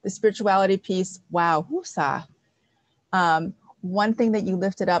 Yes, the spirituality piece, wow, woosah. One thing that you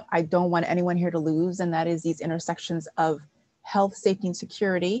lifted up, I don't want anyone here to lose, and that is these intersections of health, safety, and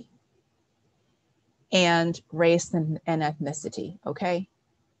security, and race and ethnicity, okay?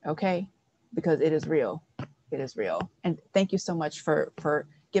 Okay, because it is real, it is real. And thank you so much for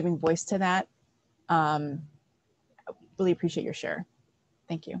giving voice to that. Really appreciate your share.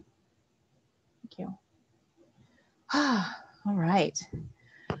 Thank you. Thank you. All right.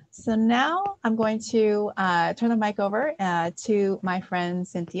 So now I'm going to turn the mic over to my friend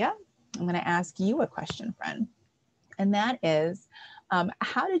Cynthia. I'm going to ask you a question, friend. And that is,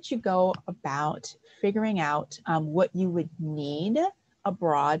 how did you go about figuring out what you would need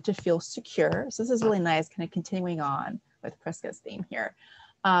abroad to feel secure? So this is really nice, kind of continuing on with Priska's theme here.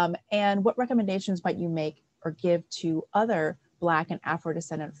 And what recommendations might you make or give to other Black and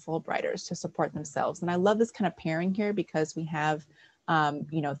Afro-descendant Fulbrighters to support themselves? And I love this kind of pairing here, because we have,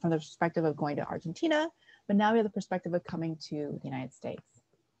 you know, from the perspective of going to Argentina, but now we have the perspective of coming to the United States.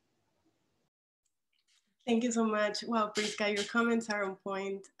 Thank you so much. Wow, Priska, your comments are on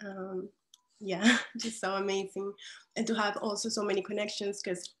point. Yeah, just so amazing. And to have also so many connections,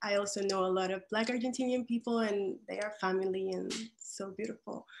 because I also know a lot of Black Argentinian people, and they are family and so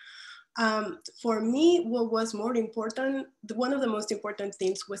beautiful. For me, what was more important, one of the most important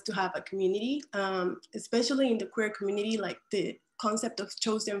things was to have a community, especially in the queer community. Like the concept of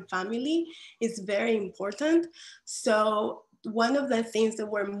chosen family is very important. So one of the things that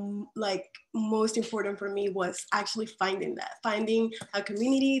were like most important for me was actually finding a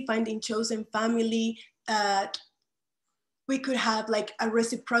community, finding chosen family that we could have like a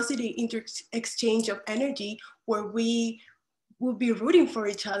reciprocity exchange of energy, where we will be rooting for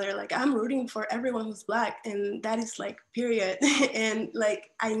each other. Like I'm rooting for everyone who's Black, and that is like period. And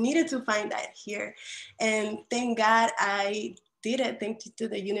like I needed to find that here, and thank God I did it. Thank you to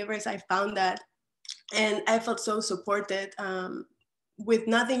the universe, I found that, and I felt so supported. With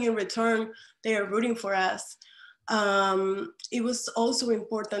nothing in return, they are rooting for us. It was also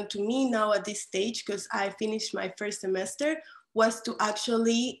important to me now at this stage, because I finished my first semester, was to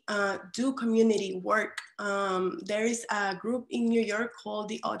actually do community work. There is a group in New York called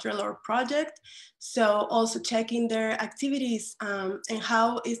the Audre Lorde Project. So also checking their activities and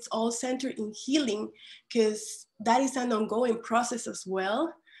how it's all centered in healing, because that is an ongoing process as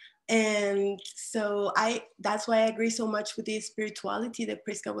well. And so that's why I agree so much with the spirituality that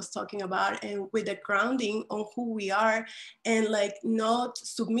Priska was talking about, and with the grounding on who we are, and like not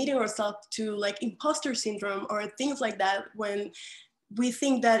submitting ourselves to like imposter syndrome or things like that when we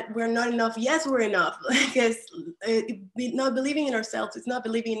think that we're not enough. Yes, we're enough. Because not believing in ourselves is not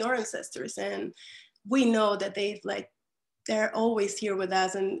believing in our ancestors. And we know that they're always here with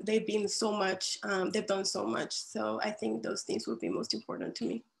us, and they've been so much, they've done so much. So I think those things would be most important to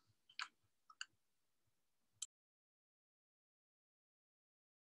me.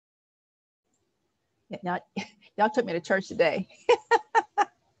 Yeah, y'all took me to church today.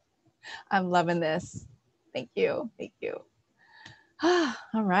 I'm loving this. Thank you. Thank you. All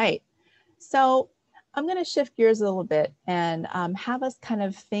right. So I'm going to shift gears a little bit and have us kind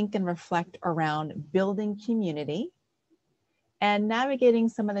of think and reflect around building community and navigating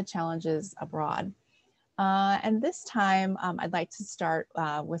some of the challenges abroad. And this time, I'd like to start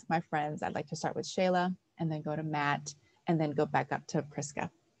with my friends. I'd like to start with Shayla and then go to Matt and then go back up to Priska.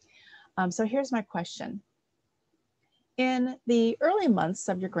 So here's my question. In the early months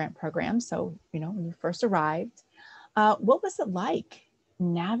of your grant program, so, when you first arrived, what was it like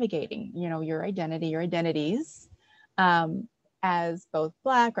navigating, your identity, your identities as both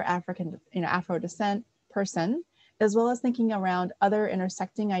Black or African, Afro descent person, as well as thinking around other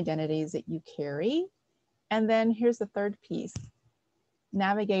intersecting identities that you carry? And then here's the third piece,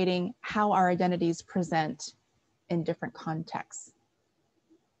 navigating how our identities present in different contexts.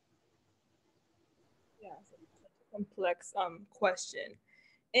 Yeah, so such a complex question.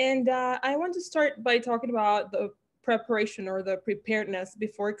 And I want to start by talking about the preparation or the preparedness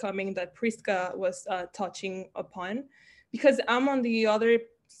before coming that Priska was touching upon, because I'm on the other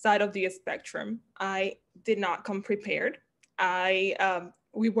side of the spectrum. I did not come prepared.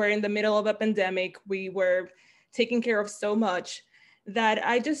 We were in the middle of a pandemic. We were taking care of so much that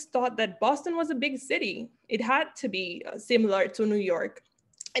I just thought that Boston was a big city. It had to be similar to New York.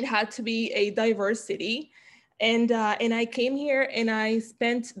 It had to be a diverse city. And I came here and I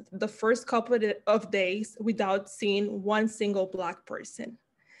spent the first couple of days without seeing one single Black person.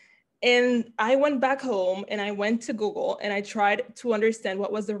 And I went back home and I went to Google and I tried to understand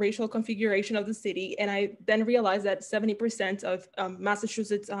what was the racial configuration of the city. And I then realized that 70% of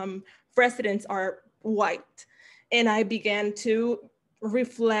Massachusetts residents are white. And I began to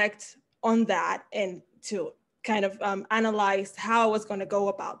reflect on that and to kind of analyze how I was going to go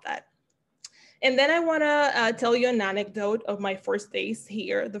about that. And then I want to tell you an anecdote of my first days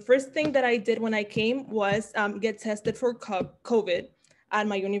here. The first thing that I did when I came was get tested for COVID at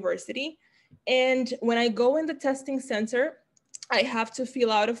my university. And when I go in the testing center, I have to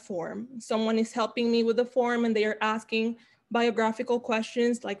fill out a form. Someone is helping me with the form and they are asking biographical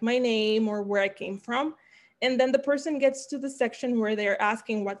questions like my name or where I came from. And then the person gets to the section where they're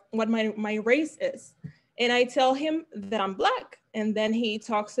asking what my race is. And I tell him that I'm Black. And then he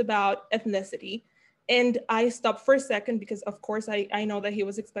talks about ethnicity. And I stop for a second because of course I know that he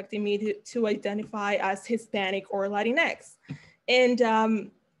was expecting me to identify as Hispanic or Latinx. And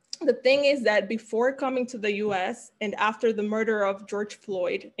the thing is that before coming to the US and after the murder of George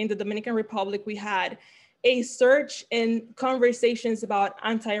Floyd in the Dominican Republic, we had a surge in conversations about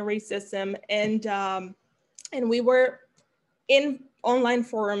anti-racism. And we were in online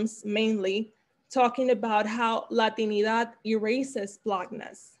forums mainly talking about how Latinidad erases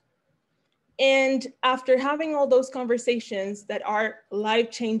Blackness. And after having all those conversations that are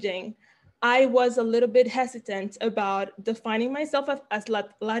life-changing, I was a little bit hesitant about defining myself as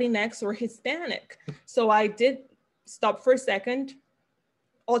Latinx or Hispanic. So I did stop for a second.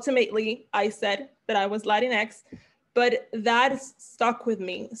 Ultimately, I said that I was Latinx, but that stuck with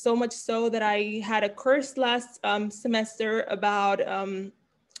me so much so that I had a course last semester about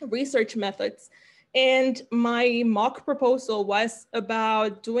research methods. And my mock proposal was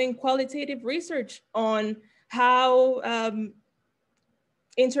about doing qualitative research on how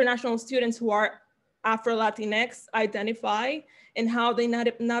international students who are Afro-Latinx identify and how they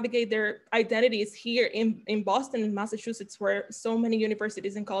navigate their identities here in Boston and Massachusetts, where so many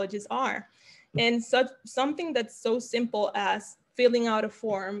universities and colleges are. And something that's so simple as filling out a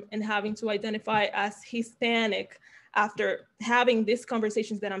form and having to identify as Hispanic after having these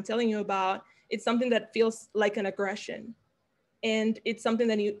conversations that I'm telling you about, it's something that feels like an aggression. And it's something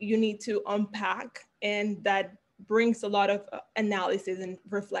that you need to unpack, and that brings a lot of analysis and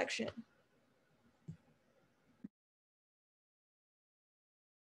reflection.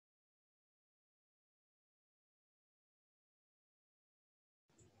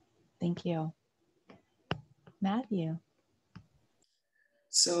 Thank you. Matthew.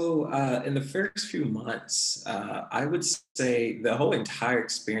 So in the first few months, I would say the whole entire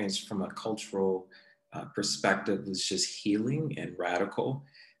experience from a cultural perspective was just healing and radical,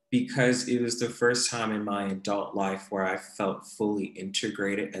 because it was the first time in my adult life where I felt fully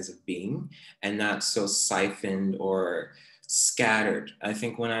integrated as a being and not so siphoned or scattered. I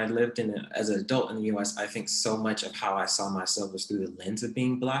think when I lived as an adult in the US, I think so much of how I saw myself was through the lens of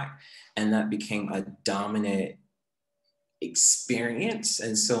being Black, and that became a dominant experience.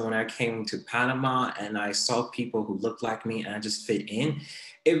 And so when I came to Panama and I saw people who looked like me and I just fit in,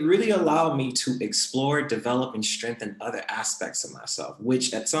 it really allowed me to explore, develop, and strengthen other aspects of myself,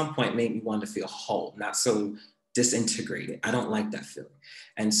 which at some point made me want to feel whole, not so disintegrated. I don't like that feeling.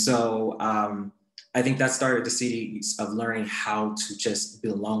 And so I think that started the seeds of learning how to just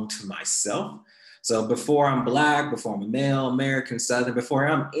belong to myself. So before I'm Black, before I'm a male, American, Southern, before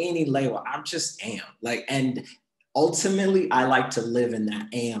I'm any label, I just am. Like, and ultimately, I like to live in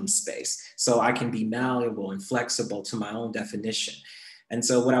that am space so I can be malleable and flexible to my own definition. And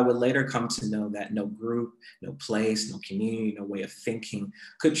so what I would later come to know that no group, no place, no community, no way of thinking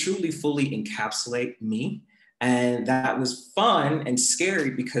could truly fully encapsulate me. And that was fun and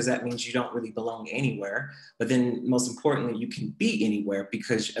scary because that means you don't really belong anywhere. But then most importantly, you can be anywhere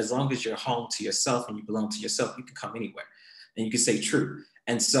because as long as you're home to yourself and you belong to yourself, you can come anywhere and you can stay true.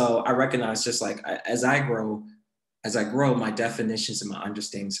 And so I recognize just like as I grow, my definitions and my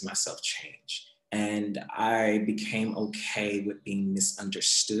understandings of myself change. And I became okay with being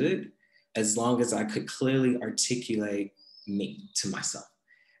misunderstood as long as I could clearly articulate me to myself.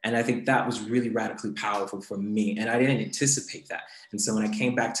 And I think that was really radically powerful for me. And I didn't anticipate that. And so when I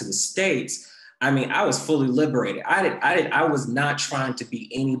came back to the States, I mean, I was fully liberated. I was not trying to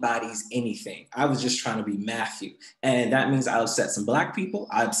be anybody's anything. I was just trying to be Matthew. And that means I upset some Black people.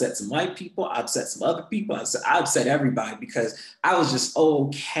 I upset some white people. I upset some other people. I upset everybody because I was just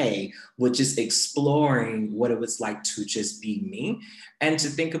okay with just exploring what it was like to just be me. And to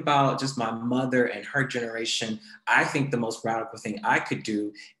think about just my mother and her generation, I think the most radical thing I could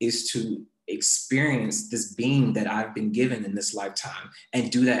do is to experience this being that I've been given in this lifetime and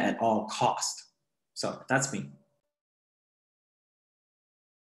do that at all costs. So that's me.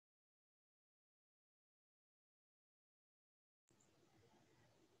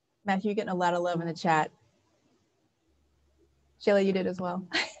 Matthew, you're getting a lot of love in the chat. Shayla, you did as well.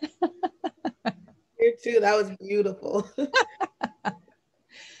 Here too, that was beautiful.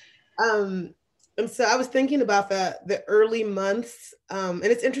 And so I was thinking about the early months, and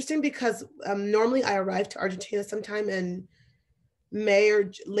it's interesting because normally I arrive to Argentina sometime in May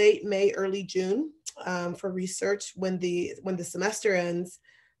or late May, early June for research when the semester ends.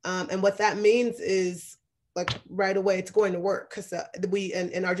 And what that means is like right away it's going to work because we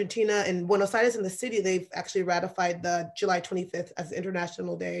in Argentina and Buenos Aires in the city, they've actually ratified the July 25th as the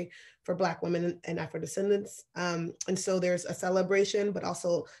International Day for Black women and Afrodescendants. And so there's a celebration, but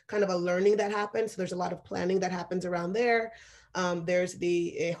also kind of a learning that happens. So there's a lot of planning that happens around there. There's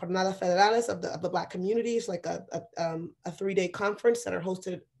the Jornadas Federales of the Black communities, like a 3-day conference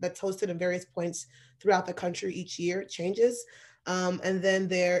that's hosted in various points throughout the country each year. It changes. And then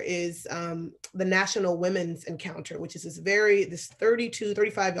there is the National Women's Encounter, which is this 32,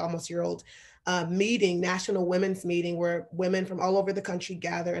 35 almost year old national women's meeting where women from all over the country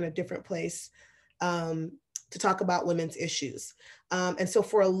gather in a different place to talk about women's issues. And so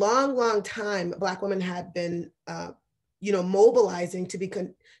for a long, long time, Black women had been mobilizing to be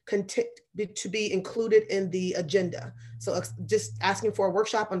included in the agenda. So just asking for a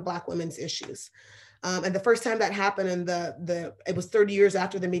workshop on Black women's issues. And the first time that happened, it was 30 years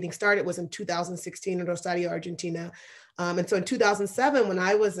after the meeting started, was in 2016 in Rosario, Argentina. And so in 2007, when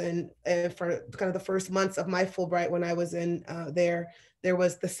I was in for kind of the first months of my Fulbright, when I was in there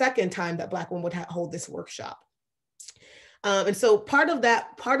was the second time that Black women would hold this workshop. And so part of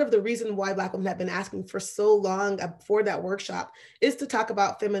the reason why Black women have been asking for so long for that workshop is to talk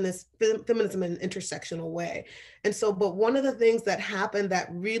about feminism in an intersectional way. And so, but one of the things that happened that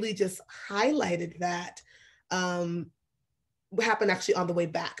really just highlighted that happened actually on the way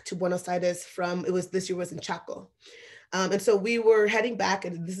back to Buenos Aires this year was in Chaco. And so we were heading back,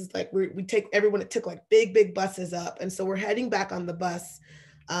 and this is like, it took like big buses up. And so we're heading back on the bus.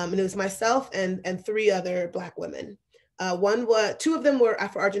 And it was myself and 3 other Black women. 2 of them were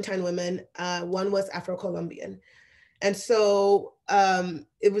Afro-Argentine women, 1 was Afro-Colombian. And so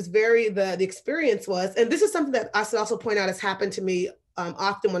it was the experience was, and this is something that I should also point out has happened to me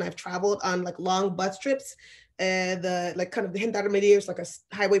often when I've traveled on like long bus trips, and the gendarmeria, like a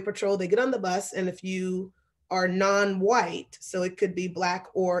highway patrol, they get on the bus, and if you are non-white, so it could be Black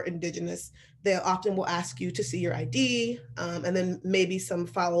or Indigenous, they often will ask you to see your ID, and then maybe some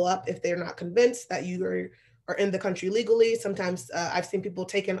follow-up if they're not convinced that you are in the country legally. Sometimes I've seen people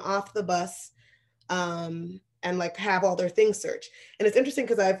taken off the bus and like have all their things searched. And it's interesting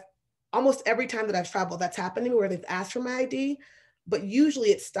because almost every time that I've traveled, that's happening where they've asked for my ID, but usually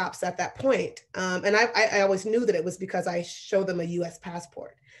it stops at that point. And I always knew that it was because I showed them a US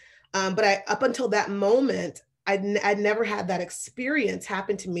passport. But up until that moment, I'd never had that experience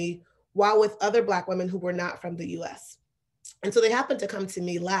happen to me while with other Black women who were not from the US. And so they happened to come to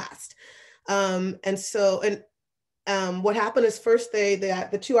me last. What happened is first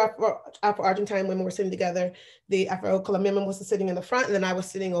the 2 Afro-Argentine women were sitting together. The Afro-Colombian woman was sitting in the front, and then I was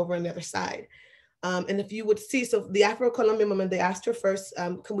sitting over on the other side. And if you would see, so the Afro-Colombian woman, they asked her first,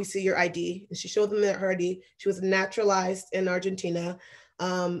 can we see your ID? And she showed them her ID. She was naturalized in Argentina.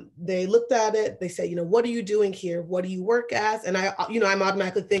 They looked at it. They said, what are you doing here? What do you work as? And I'm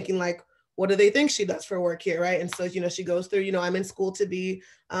automatically thinking like, what do they think she does for work here, right? And so, she goes through, I'm in school to be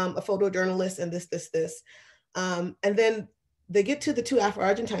a photojournalist and this. And then they get to the two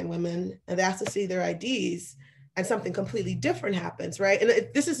Afro-Argentine women and they ask to see their IDs, and something completely different happens, right? And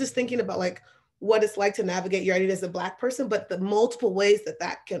this is just thinking about like what it's like to navigate your identity as a Black person, but the multiple ways what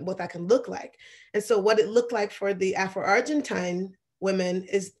that can look like. And so what it looked like for the Afro-Argentine women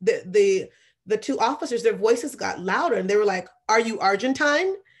is the two officers, their voices got louder and they were like, "Are you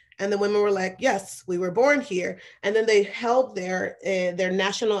Argentine?" And the women were like, "Yes, we were born here." And then they held their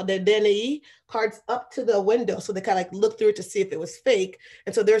DNI cards up to the window so they kind of like looked through it to see if it was fake.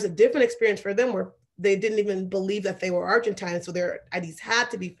 And so there's a different experience for them where they didn't even believe that they were Argentine, so their IDs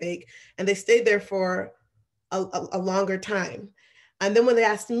had to be fake, and they stayed there for a longer time. And then when they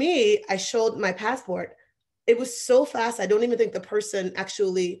asked me, I showed my passport. It was so fast, I don't even think the person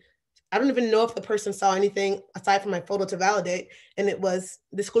actually, I don't even know if the person saw anything aside from my photo to validate, and it was,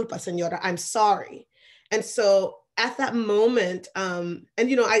 "Disculpa, señora, I'm sorry." And so at that moment,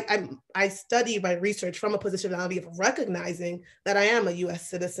 I study my research from a positionality of recognizing that I am a US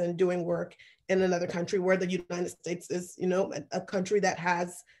citizen doing work in another country, where the United States is, a country that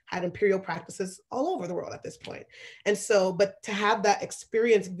has had imperial practices all over the world at this point. And so, but to have that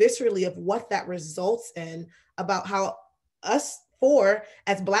experience viscerally of what that results in, about how us four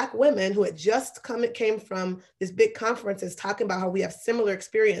as Black women who had just came from this big conference is talking about how we have similar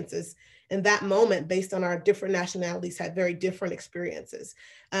experiences in that moment based on our different nationalities, had very different experiences.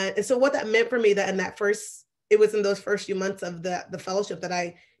 And so what that meant for me, it was in those first few months of the fellowship that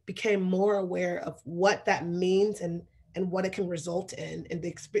I became more aware of what that means and what it can result in, and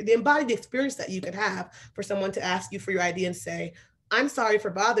the embodied experience that you could have for someone to ask you for your ID and say, "I'm sorry for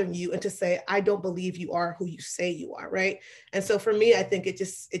bothering you," and to say, "I don't believe you are who you say you are," right? And so for me, I think it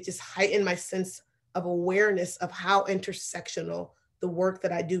just heightened my sense of awareness of how intersectional the work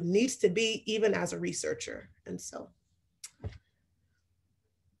that I do needs to be, even as a researcher. And so.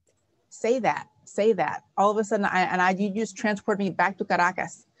 Say that. All of a sudden, you just transport me back to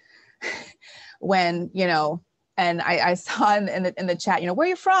Caracas when, and I saw in the chat, where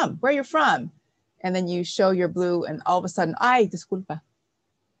are you from? And then you show your blue, and all of a sudden, "Ay, disculpa,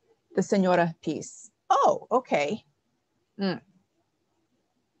 the señora piece." Oh, okay. No,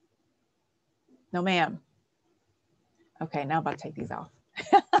 ma'am. Okay, now I'm about to take these off.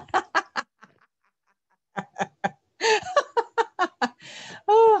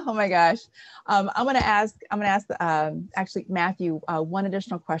 Oh my gosh. I'm gonna ask actually Matthew, one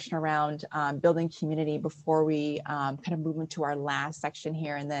additional question around building community before we kind of move into our last section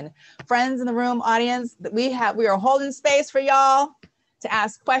here. And then friends in the room, audience, we are holding space for y'all to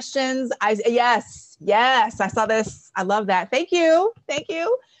ask questions. Yes, I saw this. I love that. Thank you.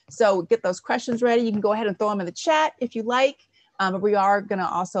 So get those questions ready. You can go ahead and throw them in the chat if you like. But we are gonna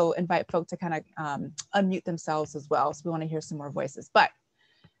also invite folks to kind of unmute themselves as well. So we wanna hear some more voices. But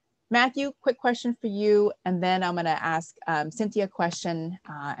Matthew, quick question for you, and then I'm gonna ask Cynthia a question,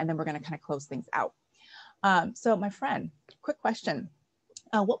 and then we're gonna kind of close things out. So my friend, quick question.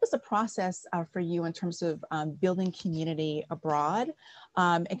 What was the process for you in terms of building community abroad?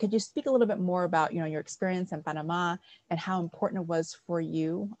 And could you speak a little bit more about your experience in Panama and how important it was for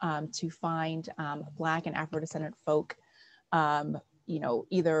you to find Black and Afro-descendant folk,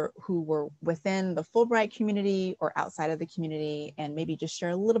 either who were within the Fulbright community or outside of the community, and maybe just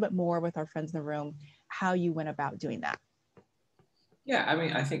share a little bit more with our friends in the room how you went about doing that. Yeah, I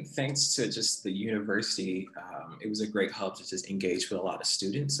mean, I think thanks to just the university, it was a great hub to just engage with a lot of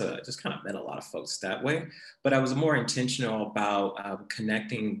students. So I just kind of met a lot of folks that way. But I was more intentional about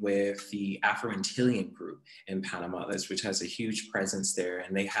connecting with the Afro-Antillian group in Panama, which has a huge presence there.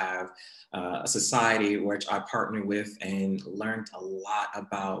 And they have a society which I partnered with and learned a lot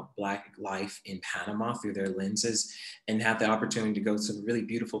about Black life in Panama through their lenses, and have the opportunity to go to really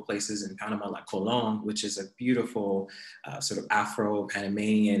beautiful places in Panama, like Colón, which is a beautiful sort of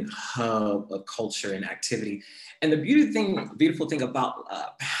Afro-Panamanian hub of culture and activity. And the beautiful thing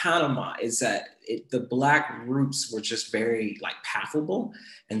about Panama is that the Black roots were just very palpable.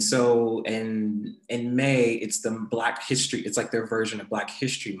 And so in May, it's the Black history, it's like their version of Black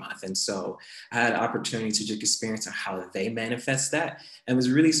History Month. And so I had an opportunity to just experience how they manifest that, and was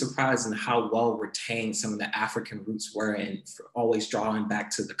really surprised in how well retained some of the African roots were, and always drawing back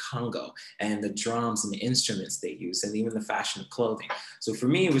to the Congo and the drums and the instruments they use, and even the fashion of clothing. So for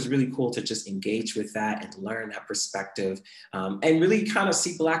me, it was really cool to just engage with that and learn that perspective, and really kind of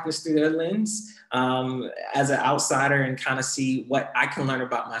see Blackness through their lens. as an outsider and kind of see what I can learn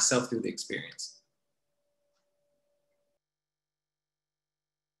about myself through the experience.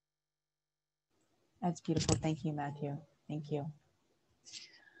 That's beautiful. Thank you, Matthew. Thank you.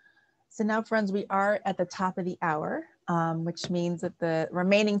 So now, friends, we are at the top of the hour, which means that the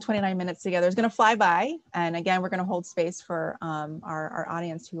remaining 29 minutes together is going to fly by. And again, we're going to hold space for our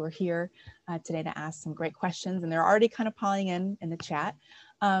audience who are here today to ask some great questions. And they're already kind of piling in the chat.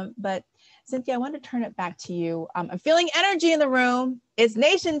 But Cynthia, I want to turn it back to you. I'm feeling energy in the room. It's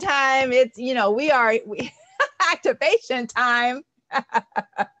nation time. It's, you know, we activation time.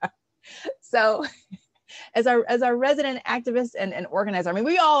 So as our resident activist and organizer, I mean,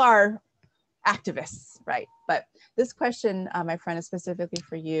 we all are activists, right? But this question, my friend, is specifically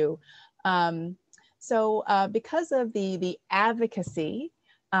for you. So because of the advocacy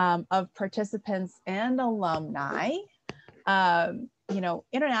of participants and alumni, you know,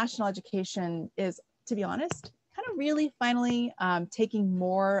 international education is, to be honest, kind of really finally taking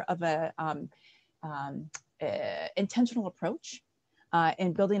more of a intentional approach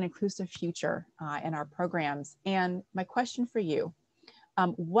in building an inclusive future in our programs. And my question for you,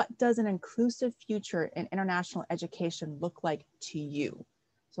 what does an inclusive future in international education look like to you?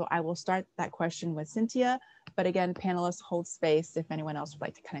 So I will start that question with Cynthia, but again, panelists, hold space if anyone else would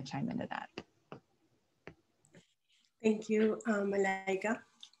like to kind of chime into that. Thank you, Malaika.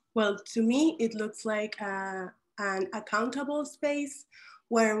 Well, to me, it looks like an accountable space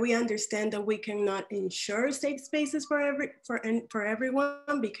where we understand that we cannot ensure safe spaces for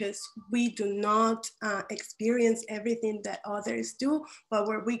everyone because we do not experience everything that others do, but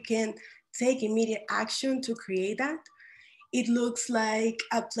where we can take immediate action to create that. It looks like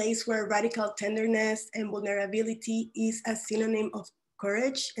a place where radical tenderness and vulnerability is a synonym of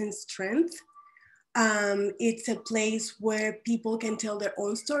courage and strength. It's a place where people can tell their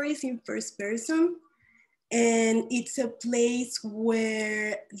own stories in first person. And it's a place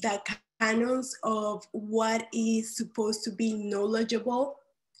where the canons of what is supposed to be knowledgeable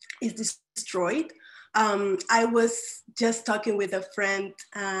is destroyed. I was just talking with a friend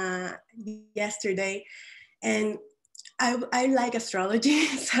yesterday, and I like astrology.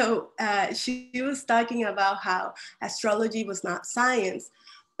 So she was talking about how astrology was not science.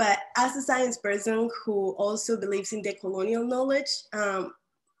 But as a science person who also believes in decolonial knowledge,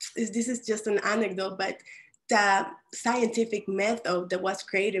 this is just an anecdote, but the scientific method that was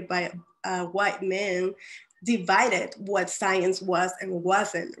created by a white man divided what science was and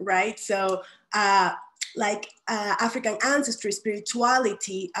wasn't, right? So African ancestry,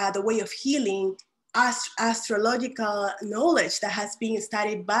 spirituality, the way of healing, astrological knowledge that has been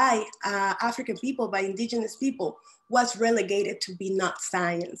studied by African people, by indigenous people, was relegated to be not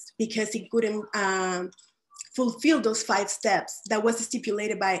science because it couldn't fulfill those 5 steps that was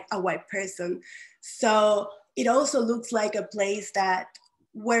stipulated by a white person. So it also looks like a place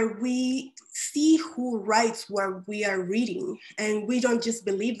where we see who writes what we are reading, and we don't just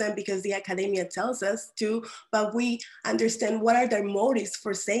believe them because the academia tells us to, but we understand what are their motives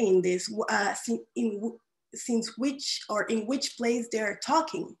for saying this, in which place they're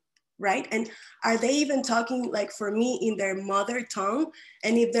talking, right? And are they even talking, like for me, in their mother tongue?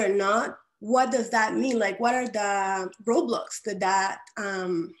 And if they're not, what does that mean? Like, what are the roadblocks that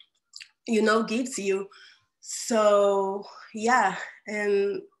gives you? So yeah,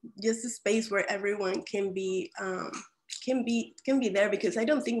 and just a space where everyone can be there, because I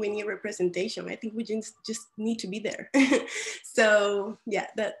don't think we need representation. I think we just need to be there. So yeah,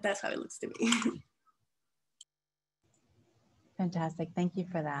 that's how it looks to me. Fantastic, thank you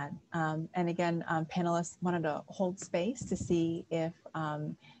for that. And again, panelists wanted to hold space to see if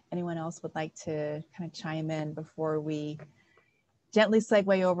anyone else would like to kind of chime in before we gently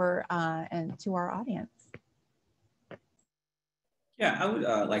segue over and to our audience. Yeah, I would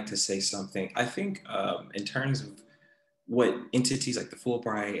like to say something. I think in terms of what entities like the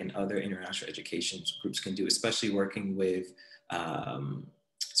Fulbright and other international education groups can do, especially working with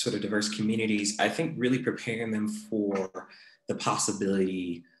sort of diverse communities, I think really preparing them for the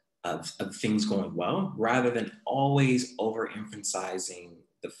possibility of things going well, rather than always overemphasizing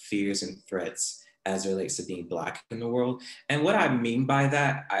the fears and threats as it relates to being Black in the world. And what I mean by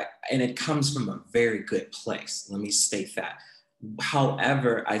that, and it comes from a very good place, let me state that.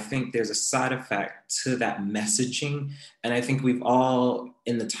 However, I think there's a side effect to that messaging. And I think we've all,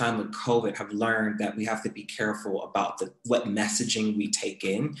 in the time of COVID, have learned that we have to be careful about what messaging we take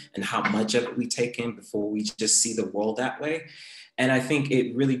in and how much of it we take in before we just see the world that way. And I think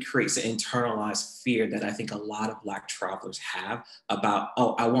it really creates an internalized fear that I think a lot of Black travelers have about,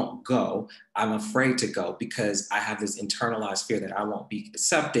 oh, I won't go. I'm afraid to go because I have this internalized fear that I won't be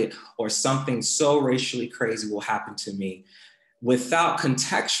accepted or something so racially crazy will happen to me. Without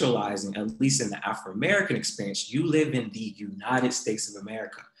contextualizing, at least in the Afro-American experience, you live in the United States of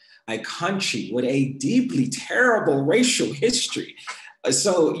America, a country with a deeply terrible racial history.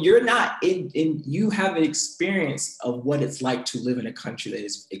 So you're not you have an experience of what it's like to live in a country that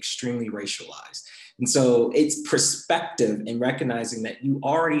is extremely racialized. And so it's perspective and recognizing that you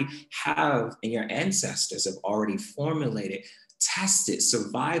already have, and your ancestors have already formulated, tested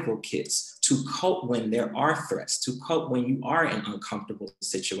survival kits to cope when there are threats, to cope when you are in uncomfortable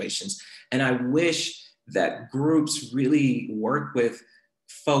situations. And I wish that groups really work with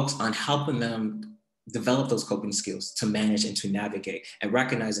folks on helping them develop those coping skills to manage and to navigate, and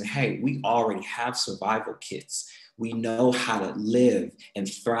recognizing, hey, we already have survival kits. We know how to live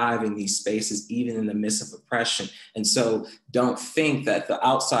and thrive in these spaces, even in the midst of oppression. And so don't think that the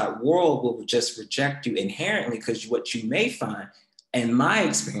outside world will just reject you inherently, because what you may find, in my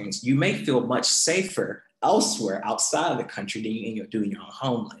experience, you may feel much safer elsewhere outside of the country than you do in your own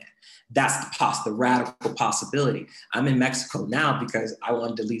homeland. That's the radical possibility. I'm in Mexico now because I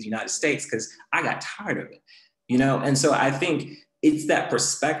wanted to leave the United States because I got tired of it, you know? And so I think it's that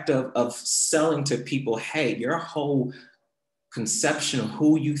perspective of selling to people, hey, your whole conception of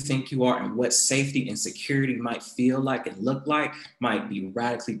who you think you are and what safety and security might feel like and look like might be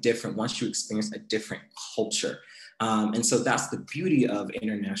radically different once you experience a different culture. And so that's the beauty of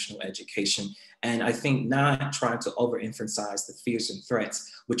international education. And I think not trying to overemphasize the fears and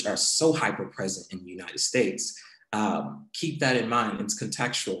threats, which are so hyper present in the United States. Keep that in mind. It's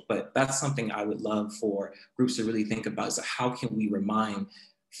contextual, but that's something I would love for groups to really think about, is how can we remind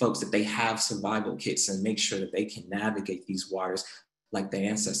folks that they have survival kits and make sure that they can navigate these waters like their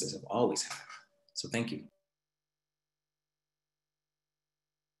ancestors have always had. So thank you.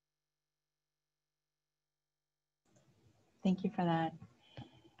 Thank you for that.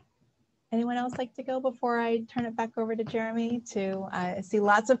 Anyone else like to go before I turn it back over to Jeremy? I see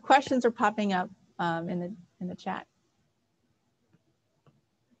lots of questions are popping up in the chat.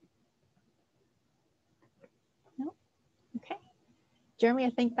 No? Okay. Jeremy,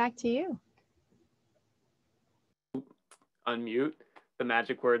 I think back to you. Unmute, the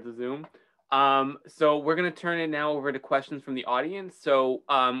magic words of Zoom. So we're going to turn it now over to questions from the audience. So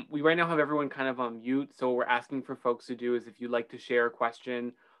we right now have everyone kind of on mute. So what we're asking for folks to do is, if you'd like to share a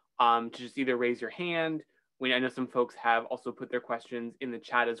question, to just either raise your hand. I know some folks have also put their questions in the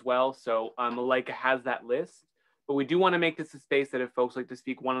chat as well. So Malika has that list, but we do want to make this a space that if folks like to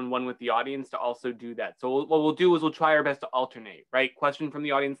speak one-on-one with the audience, to also do that. So what we'll do is we'll try our best to alternate, right? Question from the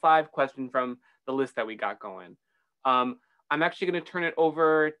audience live, question from the list that we got going. I'm actually going to turn it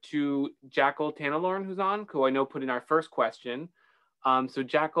over to Jackal Tanalorn, who's on, who I know put in our first question. So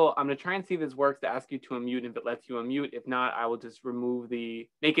Jackal, I'm going to try and see if this works to ask you to unmute, if it lets you unmute. If not, I will just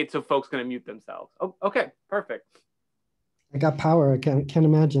make it so folks can unmute themselves. Oh, okay, perfect. I got power, I can't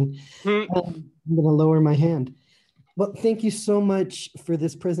imagine. I'm going to lower my hand. Well, thank you so much for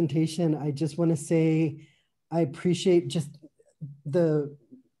this presentation. I just want to say I appreciate just the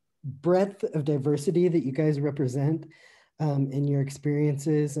breadth of diversity that you guys represent. In your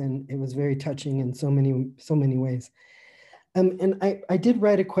experiences, and it was very touching in so many ways. And I did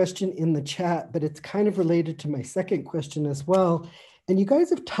write a question in the chat, but it's kind of related to my second question as well. And you guys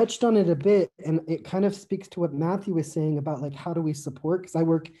have touched on it a bit, and it kind of speaks to what Matthew was saying about, like, how do we support? Because I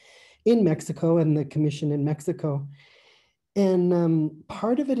work in Mexico and the commission in Mexico, and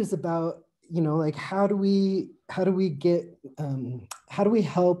part of it is about, you know, like, how do we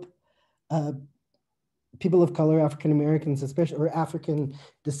help people of color, African Americans, especially, or African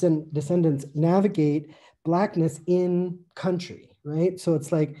descendants, navigate Blackness in country, right? So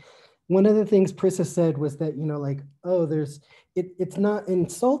it's like, one of the things Prissa said was that, you know, like, oh, it's not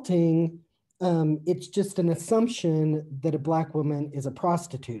insulting, it's just an assumption that a Black woman is a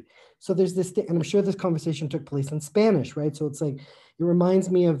prostitute. So there's this thing, and I'm sure this conversation took place in Spanish, right? So it's like, it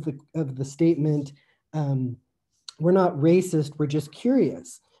reminds me of the statement, we're not racist, we're just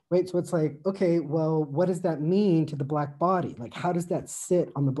curious. Right, so it's like, okay, well, what does that mean to the Black body? Like, how does that sit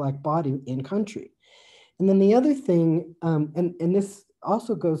on the Black body in country? And then the other thing, and this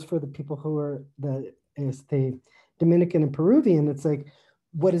also goes for the people who are the Dominican and Peruvian, it's like,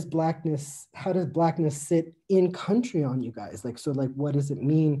 what is Blackness, how does Blackness sit in country on you guys? Like, so like, what does it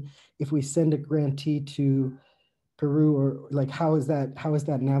mean if we send a grantee to Peru, or like, how is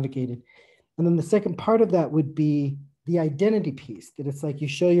that navigated? And then the second part of that would be the identity piece, that it's like you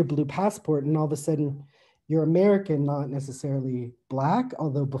show your blue passport and all of a sudden you're American, not necessarily Black,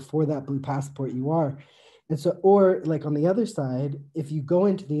 although before that blue passport you are. And so, or like on the other side, if you go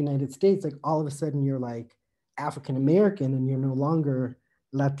into the United States, like all of a sudden you're like African American and you're no longer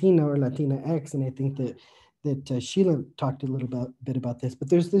Latina or Latina X. And I think that Sheila talked a little bit about this, but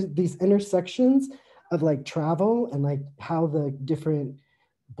there's these intersections of like travel and like how the different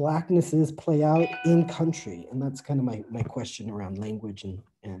Blacknesses play out in country. And that's kind of my question around language and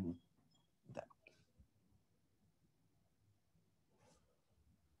that.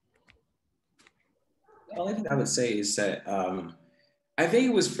 The only thing I would say is that I think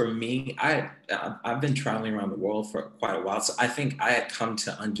it was for me, I've been traveling around the world for quite a while. So I think I had come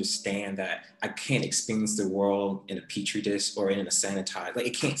to understand that I can't experience the world in a petri dish or in a sanitized, like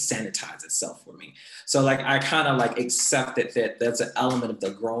it can't sanitize itself for me. So like, I kind of like accepted that that's an element of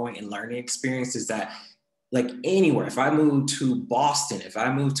the growing and learning experience, is that like anywhere, if I move to Boston, if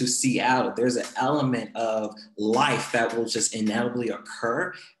I move to Seattle, there's an element of life that will just inevitably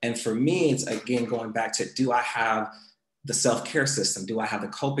occur. And for me, it's again, going back to, do I have the self-care system? Do I have the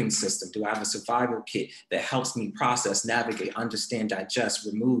coping system? Do I have a survival kit that helps me process, navigate, understand, digest,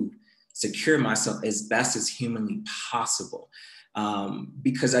 remove, secure myself as best as humanly possible?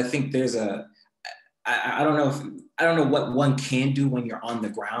 Because I think there's I don't know what one can do when you're on the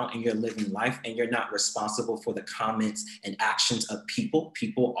ground and you're living life and you're not responsible for the comments and actions of people.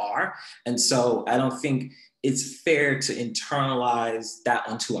 People are. And so I don't think it's fair to internalize that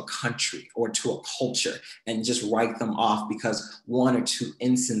onto a country or to a culture and just write them off because one or two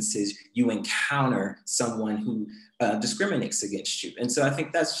instances you encounter someone who discriminates against you. And so I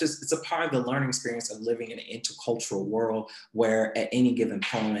think that's just, it's a part of the learning experience of living in an intercultural world where at any given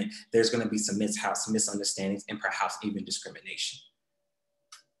moment, there's going to be some mishaps, some misunderstandings, and perhaps even discrimination.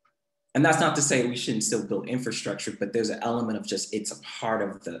 And that's not to say we shouldn't still build infrastructure, but there's an element of just, it's a part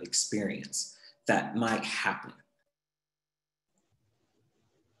of the experience that might happen.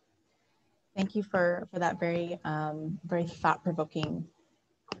 Thank you for that very, very thought-provoking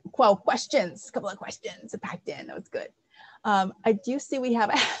a couple of questions packed in. That was good. I do see we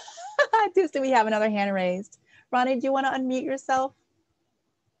have another hand raised. Ronnie, do you want to unmute yourself?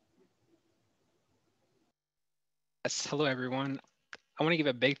 Yes, hello everyone. I want to give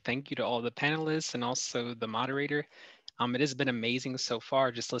a big thank you to all the panelists and also the moderator. It has been amazing so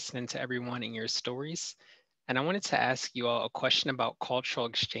far just listening to everyone and your stories. And I wanted to ask you all a question about cultural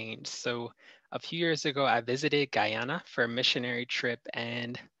exchange. So a few years ago, I visited Guyana for a missionary trip,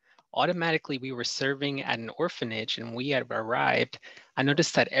 and automatically we were serving at an orphanage, and we had arrived. I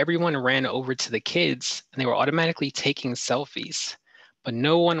noticed that everyone ran over to the kids and they were automatically taking selfies, but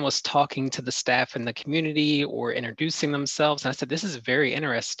no one was talking to the staff in the community or introducing themselves. And I said, this is very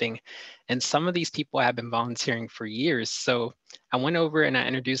interesting. And some of these people have been volunteering for years. So I went over and I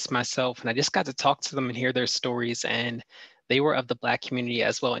introduced myself, and I just got to talk to them and hear their stories. And they were of the Black community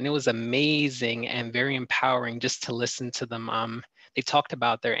as well. And it was amazing and very empowering just to listen to them. They talked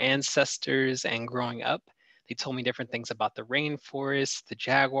about their ancestors and growing up. They told me different things about the rainforest, the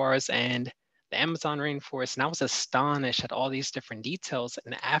jaguars, and the Amazon rainforest. And I was astonished at all these different details.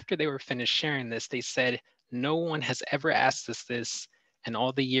 And after they were finished sharing this, they said, no one has ever asked us this in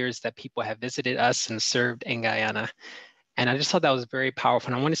all the years that people have visited us and served in Guyana. And I just thought that was very powerful.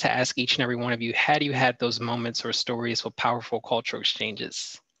 And I wanted to ask each and every one of you, had you had those moments or stories with powerful cultural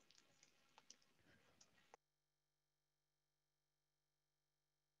exchanges?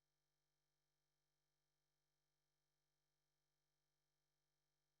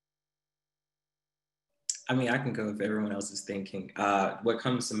 I mean, I can go if everyone else is thinking. What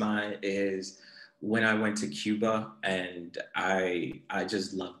comes to mind is when I went to Cuba, and I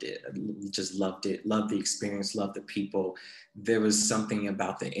just loved it. Just loved it. Loved the experience. Loved the people. There was something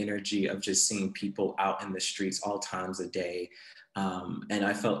about the energy of just seeing people out in the streets all times of day. And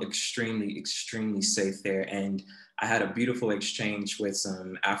I felt extremely, extremely safe there. And I had a beautiful exchange with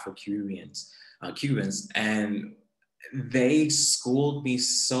some Afro-Cubans, and they schooled me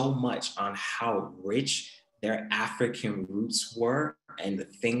so much on how rich their African roots were and the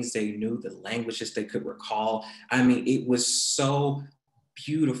things they knew, the languages they could recall. I mean, it was so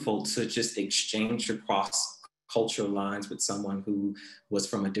beautiful to just exchange across cultural lines with someone who was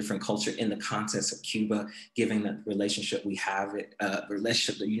from a different culture in the context of Cuba, given that relationship we have,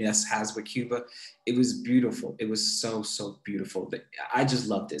 relationship the US has with Cuba. It was beautiful. It was so, so beautiful. I just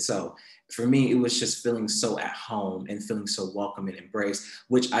loved it. So for me, it was just feeling so at home and feeling so welcome and embraced,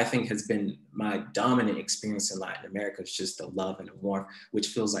 which I think has been my dominant experience in Latin America, is just the love and the warmth, which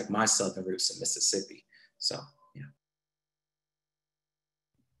feels like my Southern roots in Mississippi. So, yeah.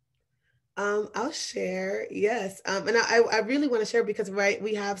 I'll share, yes. And I really want to share because, right,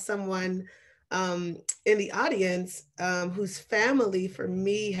 we have someone in the audience whose family for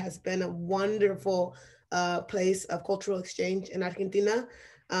me has been a wonderful place of cultural exchange in Argentina.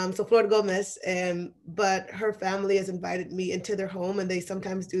 So Flor Gomez, but her family has invited me into their home, and they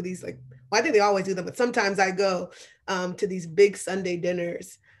sometimes do these like, well, I think they always do them, but sometimes I go to these big Sunday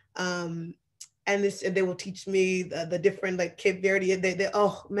dinners. And they will teach me the different like Cape Verde. They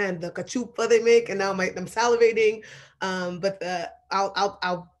oh man, the cachupa they make, and now I'm salivating. But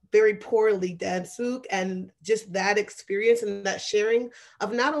I'll very poorly dance souk, and just that experience and that sharing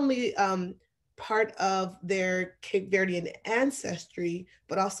of not only part of their Cape Verdean ancestry,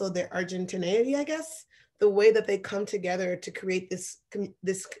 but also their Argentinianity, I guess, the way that they come together to create these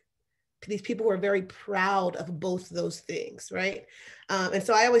people who are very proud of both those things, right? And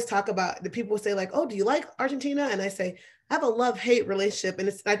so I always talk about, the people say like, oh, do you like Argentina? And I say, I have a love-hate relationship. And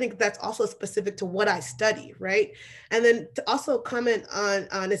I think that's also specific to what I study, right? And then to also comment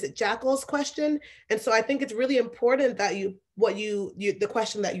on is it Jackal's question? And so I think it's really important that the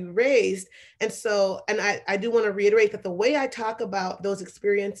question that you raised. And so, and I do want to reiterate that the way I talk about those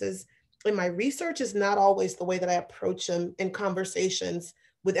experiences in my research is not always the way that I approach them in conversations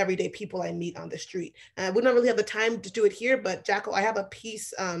with everyday people I meet on the street. We don't really have the time to do it here, but Jackal, I have a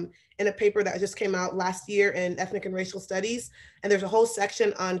piece in a paper that just came out last year in Ethnic and Racial Studies, and there's a whole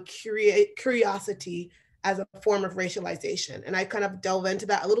section on curiosity as a form of racialization. And I kind of delve into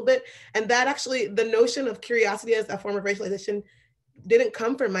that a little bit. And that actually, the notion of curiosity as a form of racialization didn't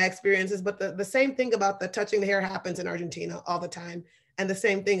come from my experiences, but the same thing about the touching the hair happens in Argentina all the time. And the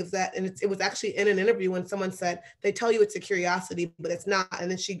same thing is that, and it was actually in an interview when someone said, they tell you it's a curiosity, but it's not. And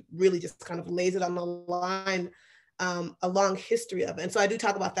then she really just kind of lays it on the line, a long history of it. And so I do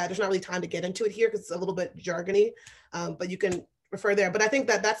talk about that. There's not really time to get into it here because it's a little bit jargony, but you can refer there. But I think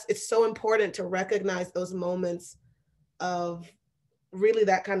that it's so important to recognize those moments of really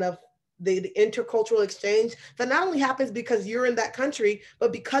that kind of the intercultural exchange that not only happens because you're in that country,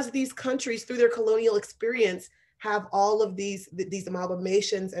 but because these countries through their colonial experience have all of these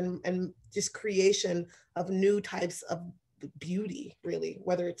amalgamations and just creation of new types of beauty, really,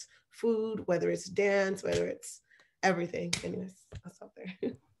 whether it's food, whether it's dance, whether it's everything. Anyways, I'll stop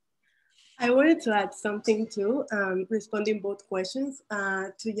there. I wanted to add something too, responding both questions.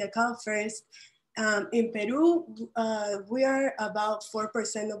 To Yakal first, in Peru, we are about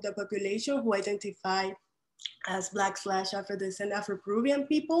 4% of the population who identify as Black/Afrodescendant Afro-Peruvian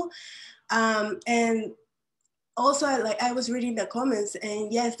people. And also, I was reading the comments,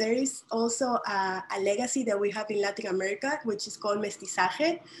 and yes, there is also a legacy that we have in Latin America, which is called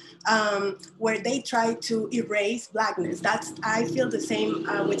mestizaje, where they try to erase Blackness. I feel the same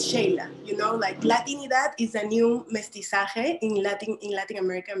with Sheila. You know, like Latinidad is a new mestizaje in Latin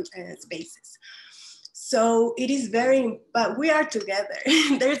American spaces. So it is but we are together.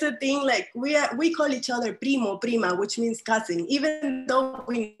 There's a thing like we call each other primo, prima, which means cousin, even though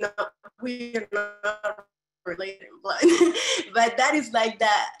we are not related in blood. But that is like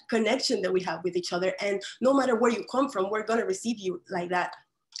that connection that we have with each other. And no matter where you come from, we're gonna receive you like that.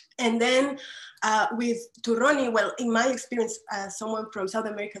 And then with Turoni, well, in my experience, someone from South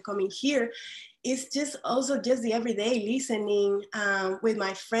America coming here, it's just also just the everyday listening with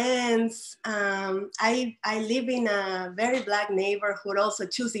my friends. I live in a very Black neighborhood, also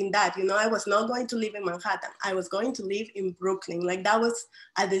choosing that, you know, I was not going to live in Manhattan. I was going to live in Brooklyn. Like that was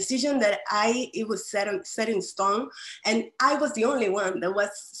a decision that it was set in stone. And I was the only one that was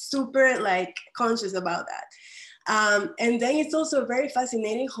super like conscious about that. And then it's also very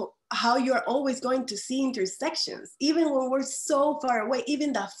fascinating how you're always going to see intersections, even when we're so far away.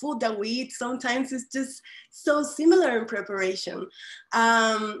 Even the food that we eat sometimes is just so similar in preparation.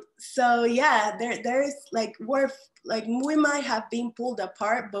 So yeah, there is like, we might have been pulled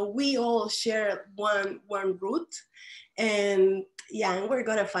apart, but we all share one root. And yeah, and we're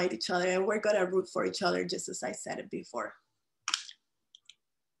gonna find each other and we're gonna root for each other, just as I said it before.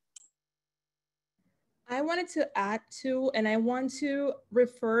 I wanted to add to, and I want to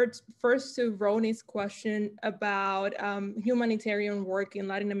refer first to Roni's question about humanitarian work in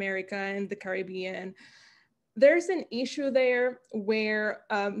Latin America and the Caribbean. There's an issue there where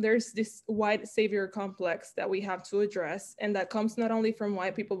there's this white savior complex that we have to address, and that comes not only from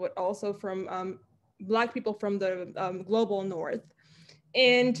white people, but also from Black people from the global North.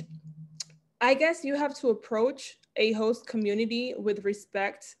 And I guess you have to approach a host community with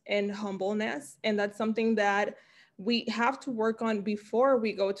respect and humbleness. And that's something that we have to work on before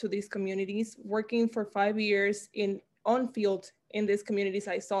we go to these communities. Working for 5 years on field in these communities,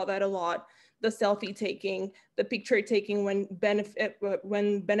 I saw that a lot. The selfie taking, the picture taking when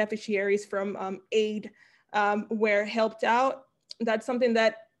beneficiaries from aid were helped out. That's something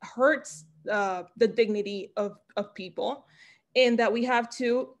that hurts the dignity of people, and that we have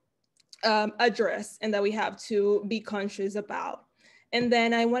to address and that we have to be conscious about. And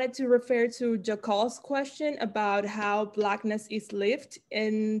then I wanted to refer to Jacal's question about how Blackness is lived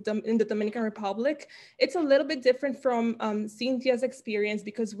in the Dominican Republic. It's a little bit different from Cynthia's experience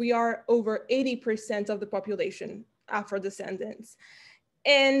because we are over 80% of the population Afro-descendants.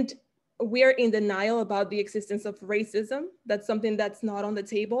 And we are in denial about the existence of racism. That's something that's not on the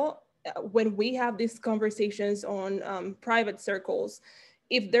table. When we have these conversations on private circles,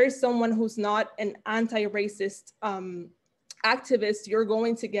 if there's someone who's not an anti-racist activist, you're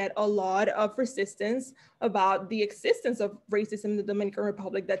going to get a lot of resistance about the existence of racism in the Dominican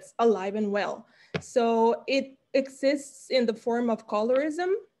Republic that's alive and well. So it exists in the form of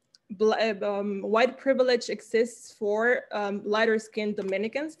colorism. White privilege exists for lighter skinned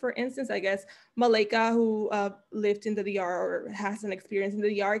Dominicans. For instance, I guess Maleka, who lived in the DR or has an experience in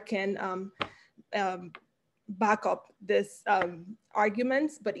the DR, can back up this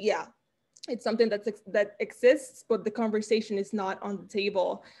arguments. But yeah, it's something that exists, but the conversation is not on the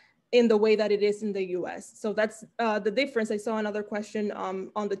table in the way that it is in the US. So that's the difference. I saw another question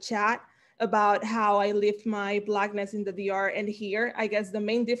on the chat about how I lived my Blackness in the DR and here. I guess the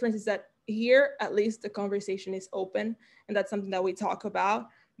main difference is that here, at least the conversation is open and that's something that we talk about.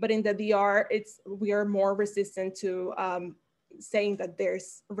 But in the DR, we are more resistant to saying that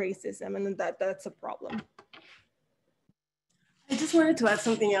there's racism and that's a problem. I just wanted to add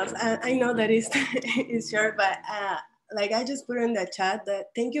something else. I know that is short, but like I just put in the chat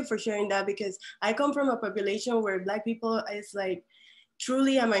that thank you for sharing that, because I come from a population where Black people is like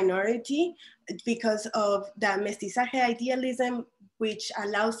truly a minority because of that mestizaje idealism, which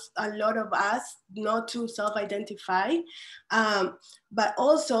allows a lot of us not to self-identify, but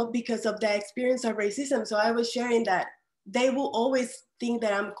also because of the experience of racism. So I was sharing that they will always think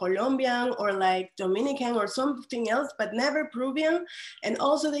that I'm Colombian or like Dominican or something else, but never Peruvian. And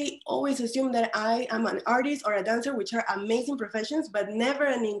also they always assume that I am an artist or a dancer, which are amazing professions, but never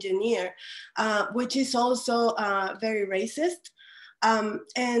an engineer, which is also very racist.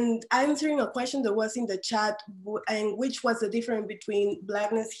 And answering a question that was in the chat, and which was the difference between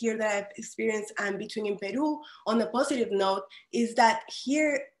Blackness here that I've experienced and between in Peru, on a positive note, is that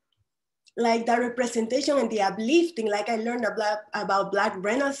here, like the representation and the uplifting, like I learned about Black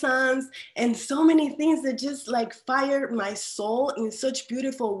Renaissance and so many things that just like fire my soul in such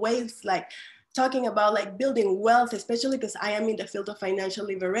beautiful ways, like talking about like building wealth, especially because I am in the field of financial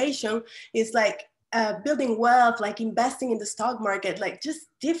liberation. It's like building wealth, like investing in the stock market, like just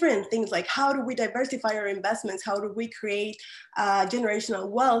different things, like how do we diversify our investments? How do we create generational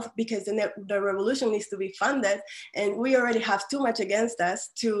wealth? Because the revolution needs to be funded and we already have too much against us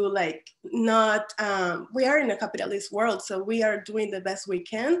to like not, we are in a capitalist world, so we are doing the best we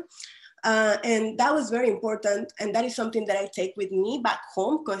can. And that was very important. And that is something that I take with me back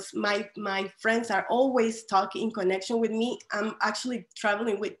home because my friends are always talking in connection with me. I'm actually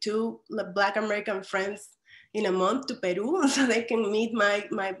traveling with 2 Black American friends in a month to Peru so they can meet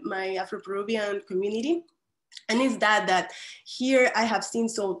my Afro-Peruvian community. And it's that here I have seen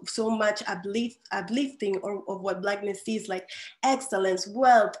so much uplifting of what Blackness is, like excellence,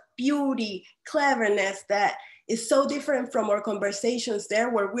 wealth, beauty, cleverness, that is so different from our conversations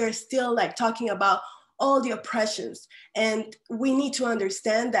there where we're still like talking about all the oppressions. And we need to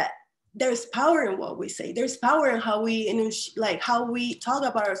understand that there's power in what we say. There's power in how we talk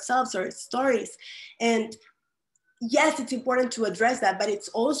about ourselves or stories. And yes, it's important to address that, but it's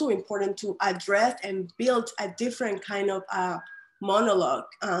also important to address and build a different kind of monologue,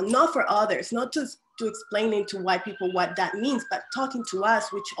 not for others, not just to explaining to white people what that means, but talking to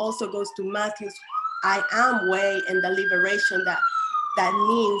us, which also goes to Matthew's I am way and the liberation that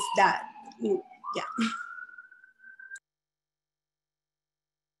means that, yeah.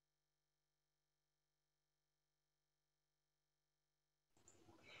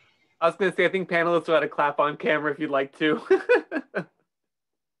 I was going to say, I think panelists will have to clap on camera if you'd like to.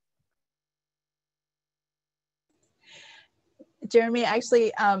 Jeremy,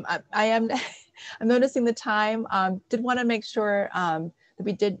 actually, I'm noticing the time. Did want to make sure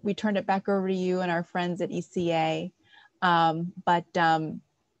that we turned it back over to you and our friends at ECA. But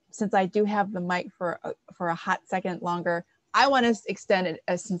since I do have the mic for a hot second longer, I want to extend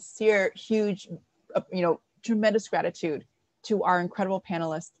a sincere, huge, tremendous gratitude to our incredible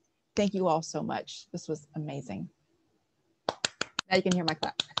panelists. Thank you all so much. This was amazing. Now you can hear my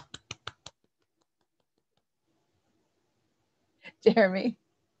clap. Jeremy.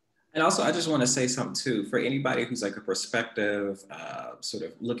 And also, I just want to say something too, for anybody who's like a prospective, sort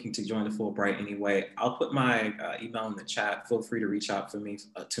of looking to join the Fulbright anyway, I'll put my email in the chat. Feel free to reach out to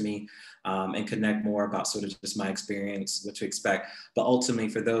me and connect more about sort of just my experience, what to expect. But ultimately,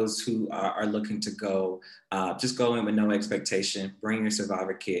 for those who are looking to go, just go in with no expectation, bring your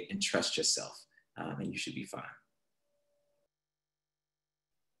survivor kit and trust yourself, and you should be fine.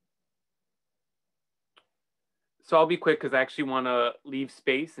 So I'll be quick because I actually want to leave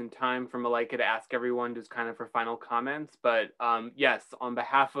space and time for Malaika to ask everyone just kind of for final comments. But yes, on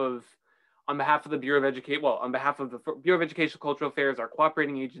behalf of the Bureau of Education, well, on behalf of the Bureau of Educational Cultural Affairs, our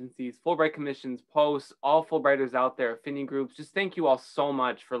cooperating agencies, Fulbright Commissions, Posts, all Fulbrighters out there, affinity groups, just thank you all so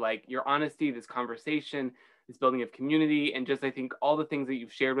much for like your honesty, this conversation, this building of community, and just I think all the things that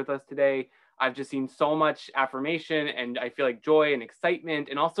you've shared with us today. I've just seen so much affirmation and I feel like joy and excitement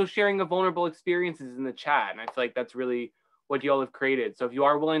and also sharing of vulnerable experiences in the chat. And I feel like that's really what you all have created. So if you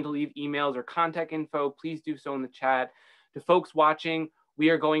are willing to leave emails or contact info, please do so in the chat. To folks watching, we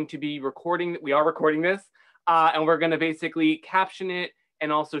are recording this and we're going to basically caption it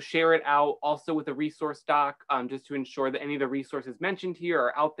and also share it out also with a resource doc just to ensure that any of the resources mentioned here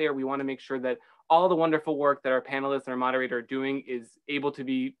are out there. We want to make sure that all the wonderful work that our panelists and our moderator are doing is able to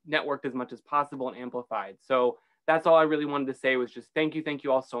be networked as much as possible and amplified. So that's all I really wanted to say was just thank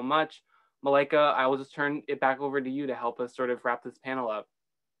you all so much. Malaika, I will just turn it back over to you to help us sort of wrap this panel up.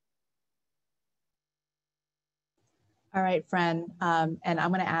 All right, friend. And I'm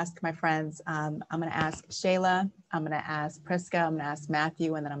going to ask my friends, I'm going to ask Shayla, I'm going to ask Priska, I'm going to ask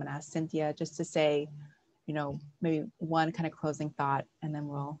Matthew, and then I'm going to ask Cynthia just to say, you know, maybe one kind of closing thought, and then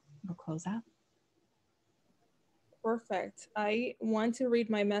we'll close out. Perfect. I want to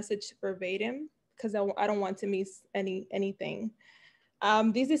read my message verbatim because I don't want to miss anything.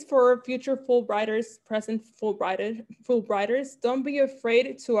 This is for future Fulbrighters, present Fulbrighters. Don't be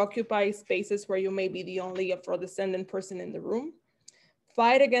afraid to occupy spaces where you may be the only Afro-descendant person in the room.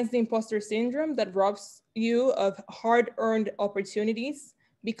 Fight against the imposter syndrome that robs you of hard-earned opportunities.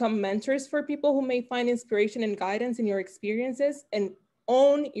 Become mentors for people who may find inspiration and guidance in your experiences, and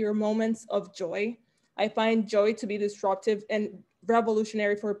own your moments of joy. I find joy to be disruptive and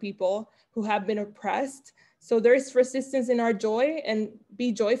revolutionary for people who have been oppressed. So there's resistance in our joy, and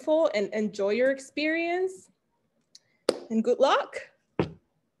be joyful and enjoy your experience. And good luck.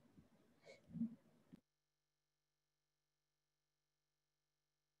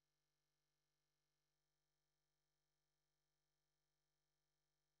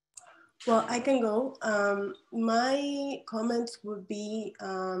 Well, I can go. My comments would be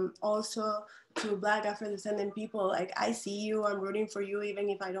also to Black Afro-descendant people. Like, I see you, I'm rooting for you, even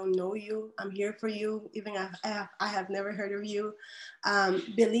if I don't know you. I'm here for you, even if I have never heard of you.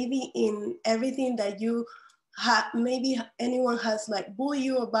 Believing in everything that you have, maybe anyone has like bullied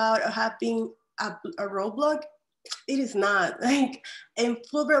you about or have been a roadblock. It is not. Like, and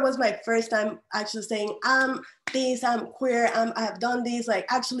Fulbright was my first time actually saying, I'm queer, I have done this, like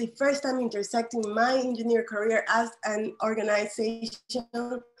actually first time intersecting my engineer career as an organization,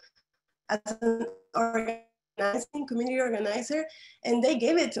 as an organizing community organizer, and they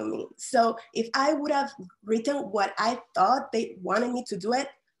gave it to me. So if I would have written what I thought they wanted me to do it,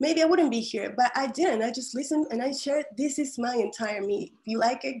 maybe I wouldn't be here, but I didn't. I just listened and I shared, this is my entire me. If you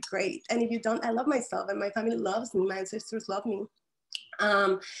like it, great. And if you don't, I love myself and my family loves me, my ancestors love me.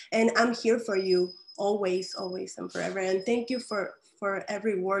 And I'm here for you always, always and forever. And thank you for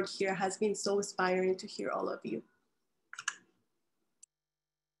every word here. It has been so inspiring to hear all of you.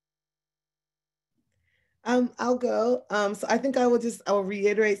 I'll go. So I think I will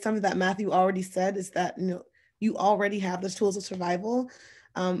reiterate something that Matthew already said, is that, you know, you already have the tools of survival,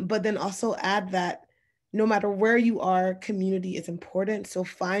 but then also add that no matter where you are, community is important. So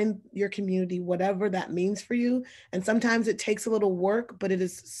find your community, whatever that means for you. And sometimes it takes a little work, but it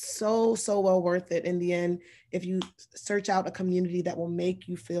is so, so well worth it in the end if you search out a community that will make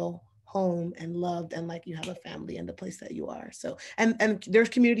you feel home and loved and like you have a family in the place that you are. So, and there's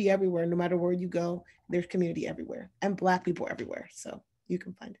community everywhere. No matter where you go, there's community everywhere, and Black people everywhere. So you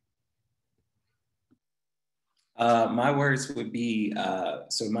can find it. My words would be,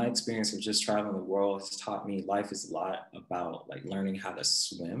 so my experience of just traveling the world has taught me life is a lot about like learning how to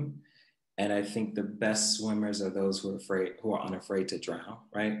swim. And I think the best swimmers are those who are unafraid to drown,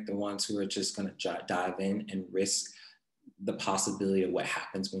 right? The ones who are just gonna dive in and risk the possibility of what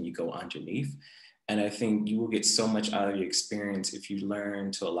happens when you go underneath. And I think you will get so much out of your experience if you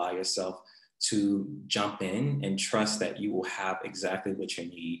learn to allow yourself to jump in and trust that you will have exactly what you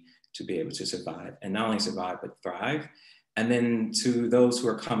need to be able to survive, and not only survive, but thrive. And then to those who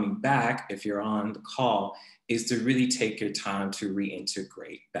are coming back, if you're on the call, is to really take your time to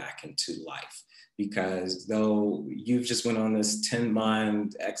reintegrate back into life. Because though you've just went on this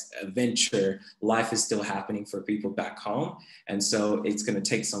 10-month adventure, life is still happening for people back home. And so it's going to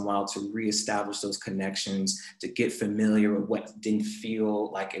take some while to reestablish those connections, to get familiar with what didn't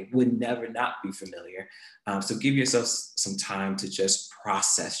feel like it would never not be familiar. So give yourself some time to just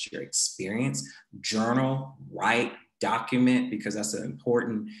process your experience, journal, write, document, because that's an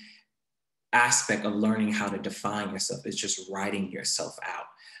important aspect of learning how to define yourself. It's just writing yourself out.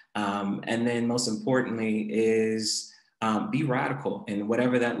 And then most importantly is be radical in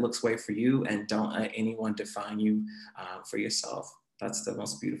whatever that looks like for you, and don't let anyone define you for yourself. That's the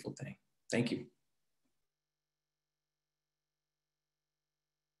most beautiful thing. Thank you.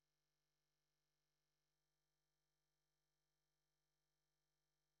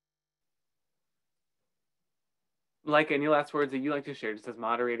 Like, any last words that you like to share, just as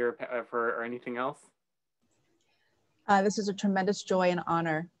moderator or anything else? This is a tremendous joy and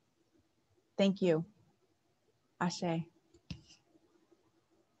honor. Thank you. Ashe. All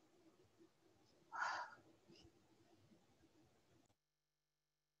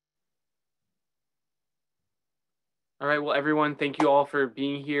right, well, everyone, thank you all for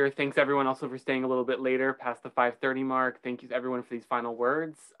being here. Thanks everyone also for staying a little bit later past the 5:30 mark. Thank you to everyone for these final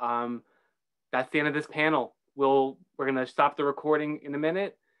words. That's the end of this panel. We're gonna stop the recording in a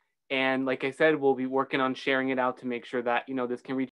minute. And like I said, we'll be working on sharing it out to make sure that, this can reach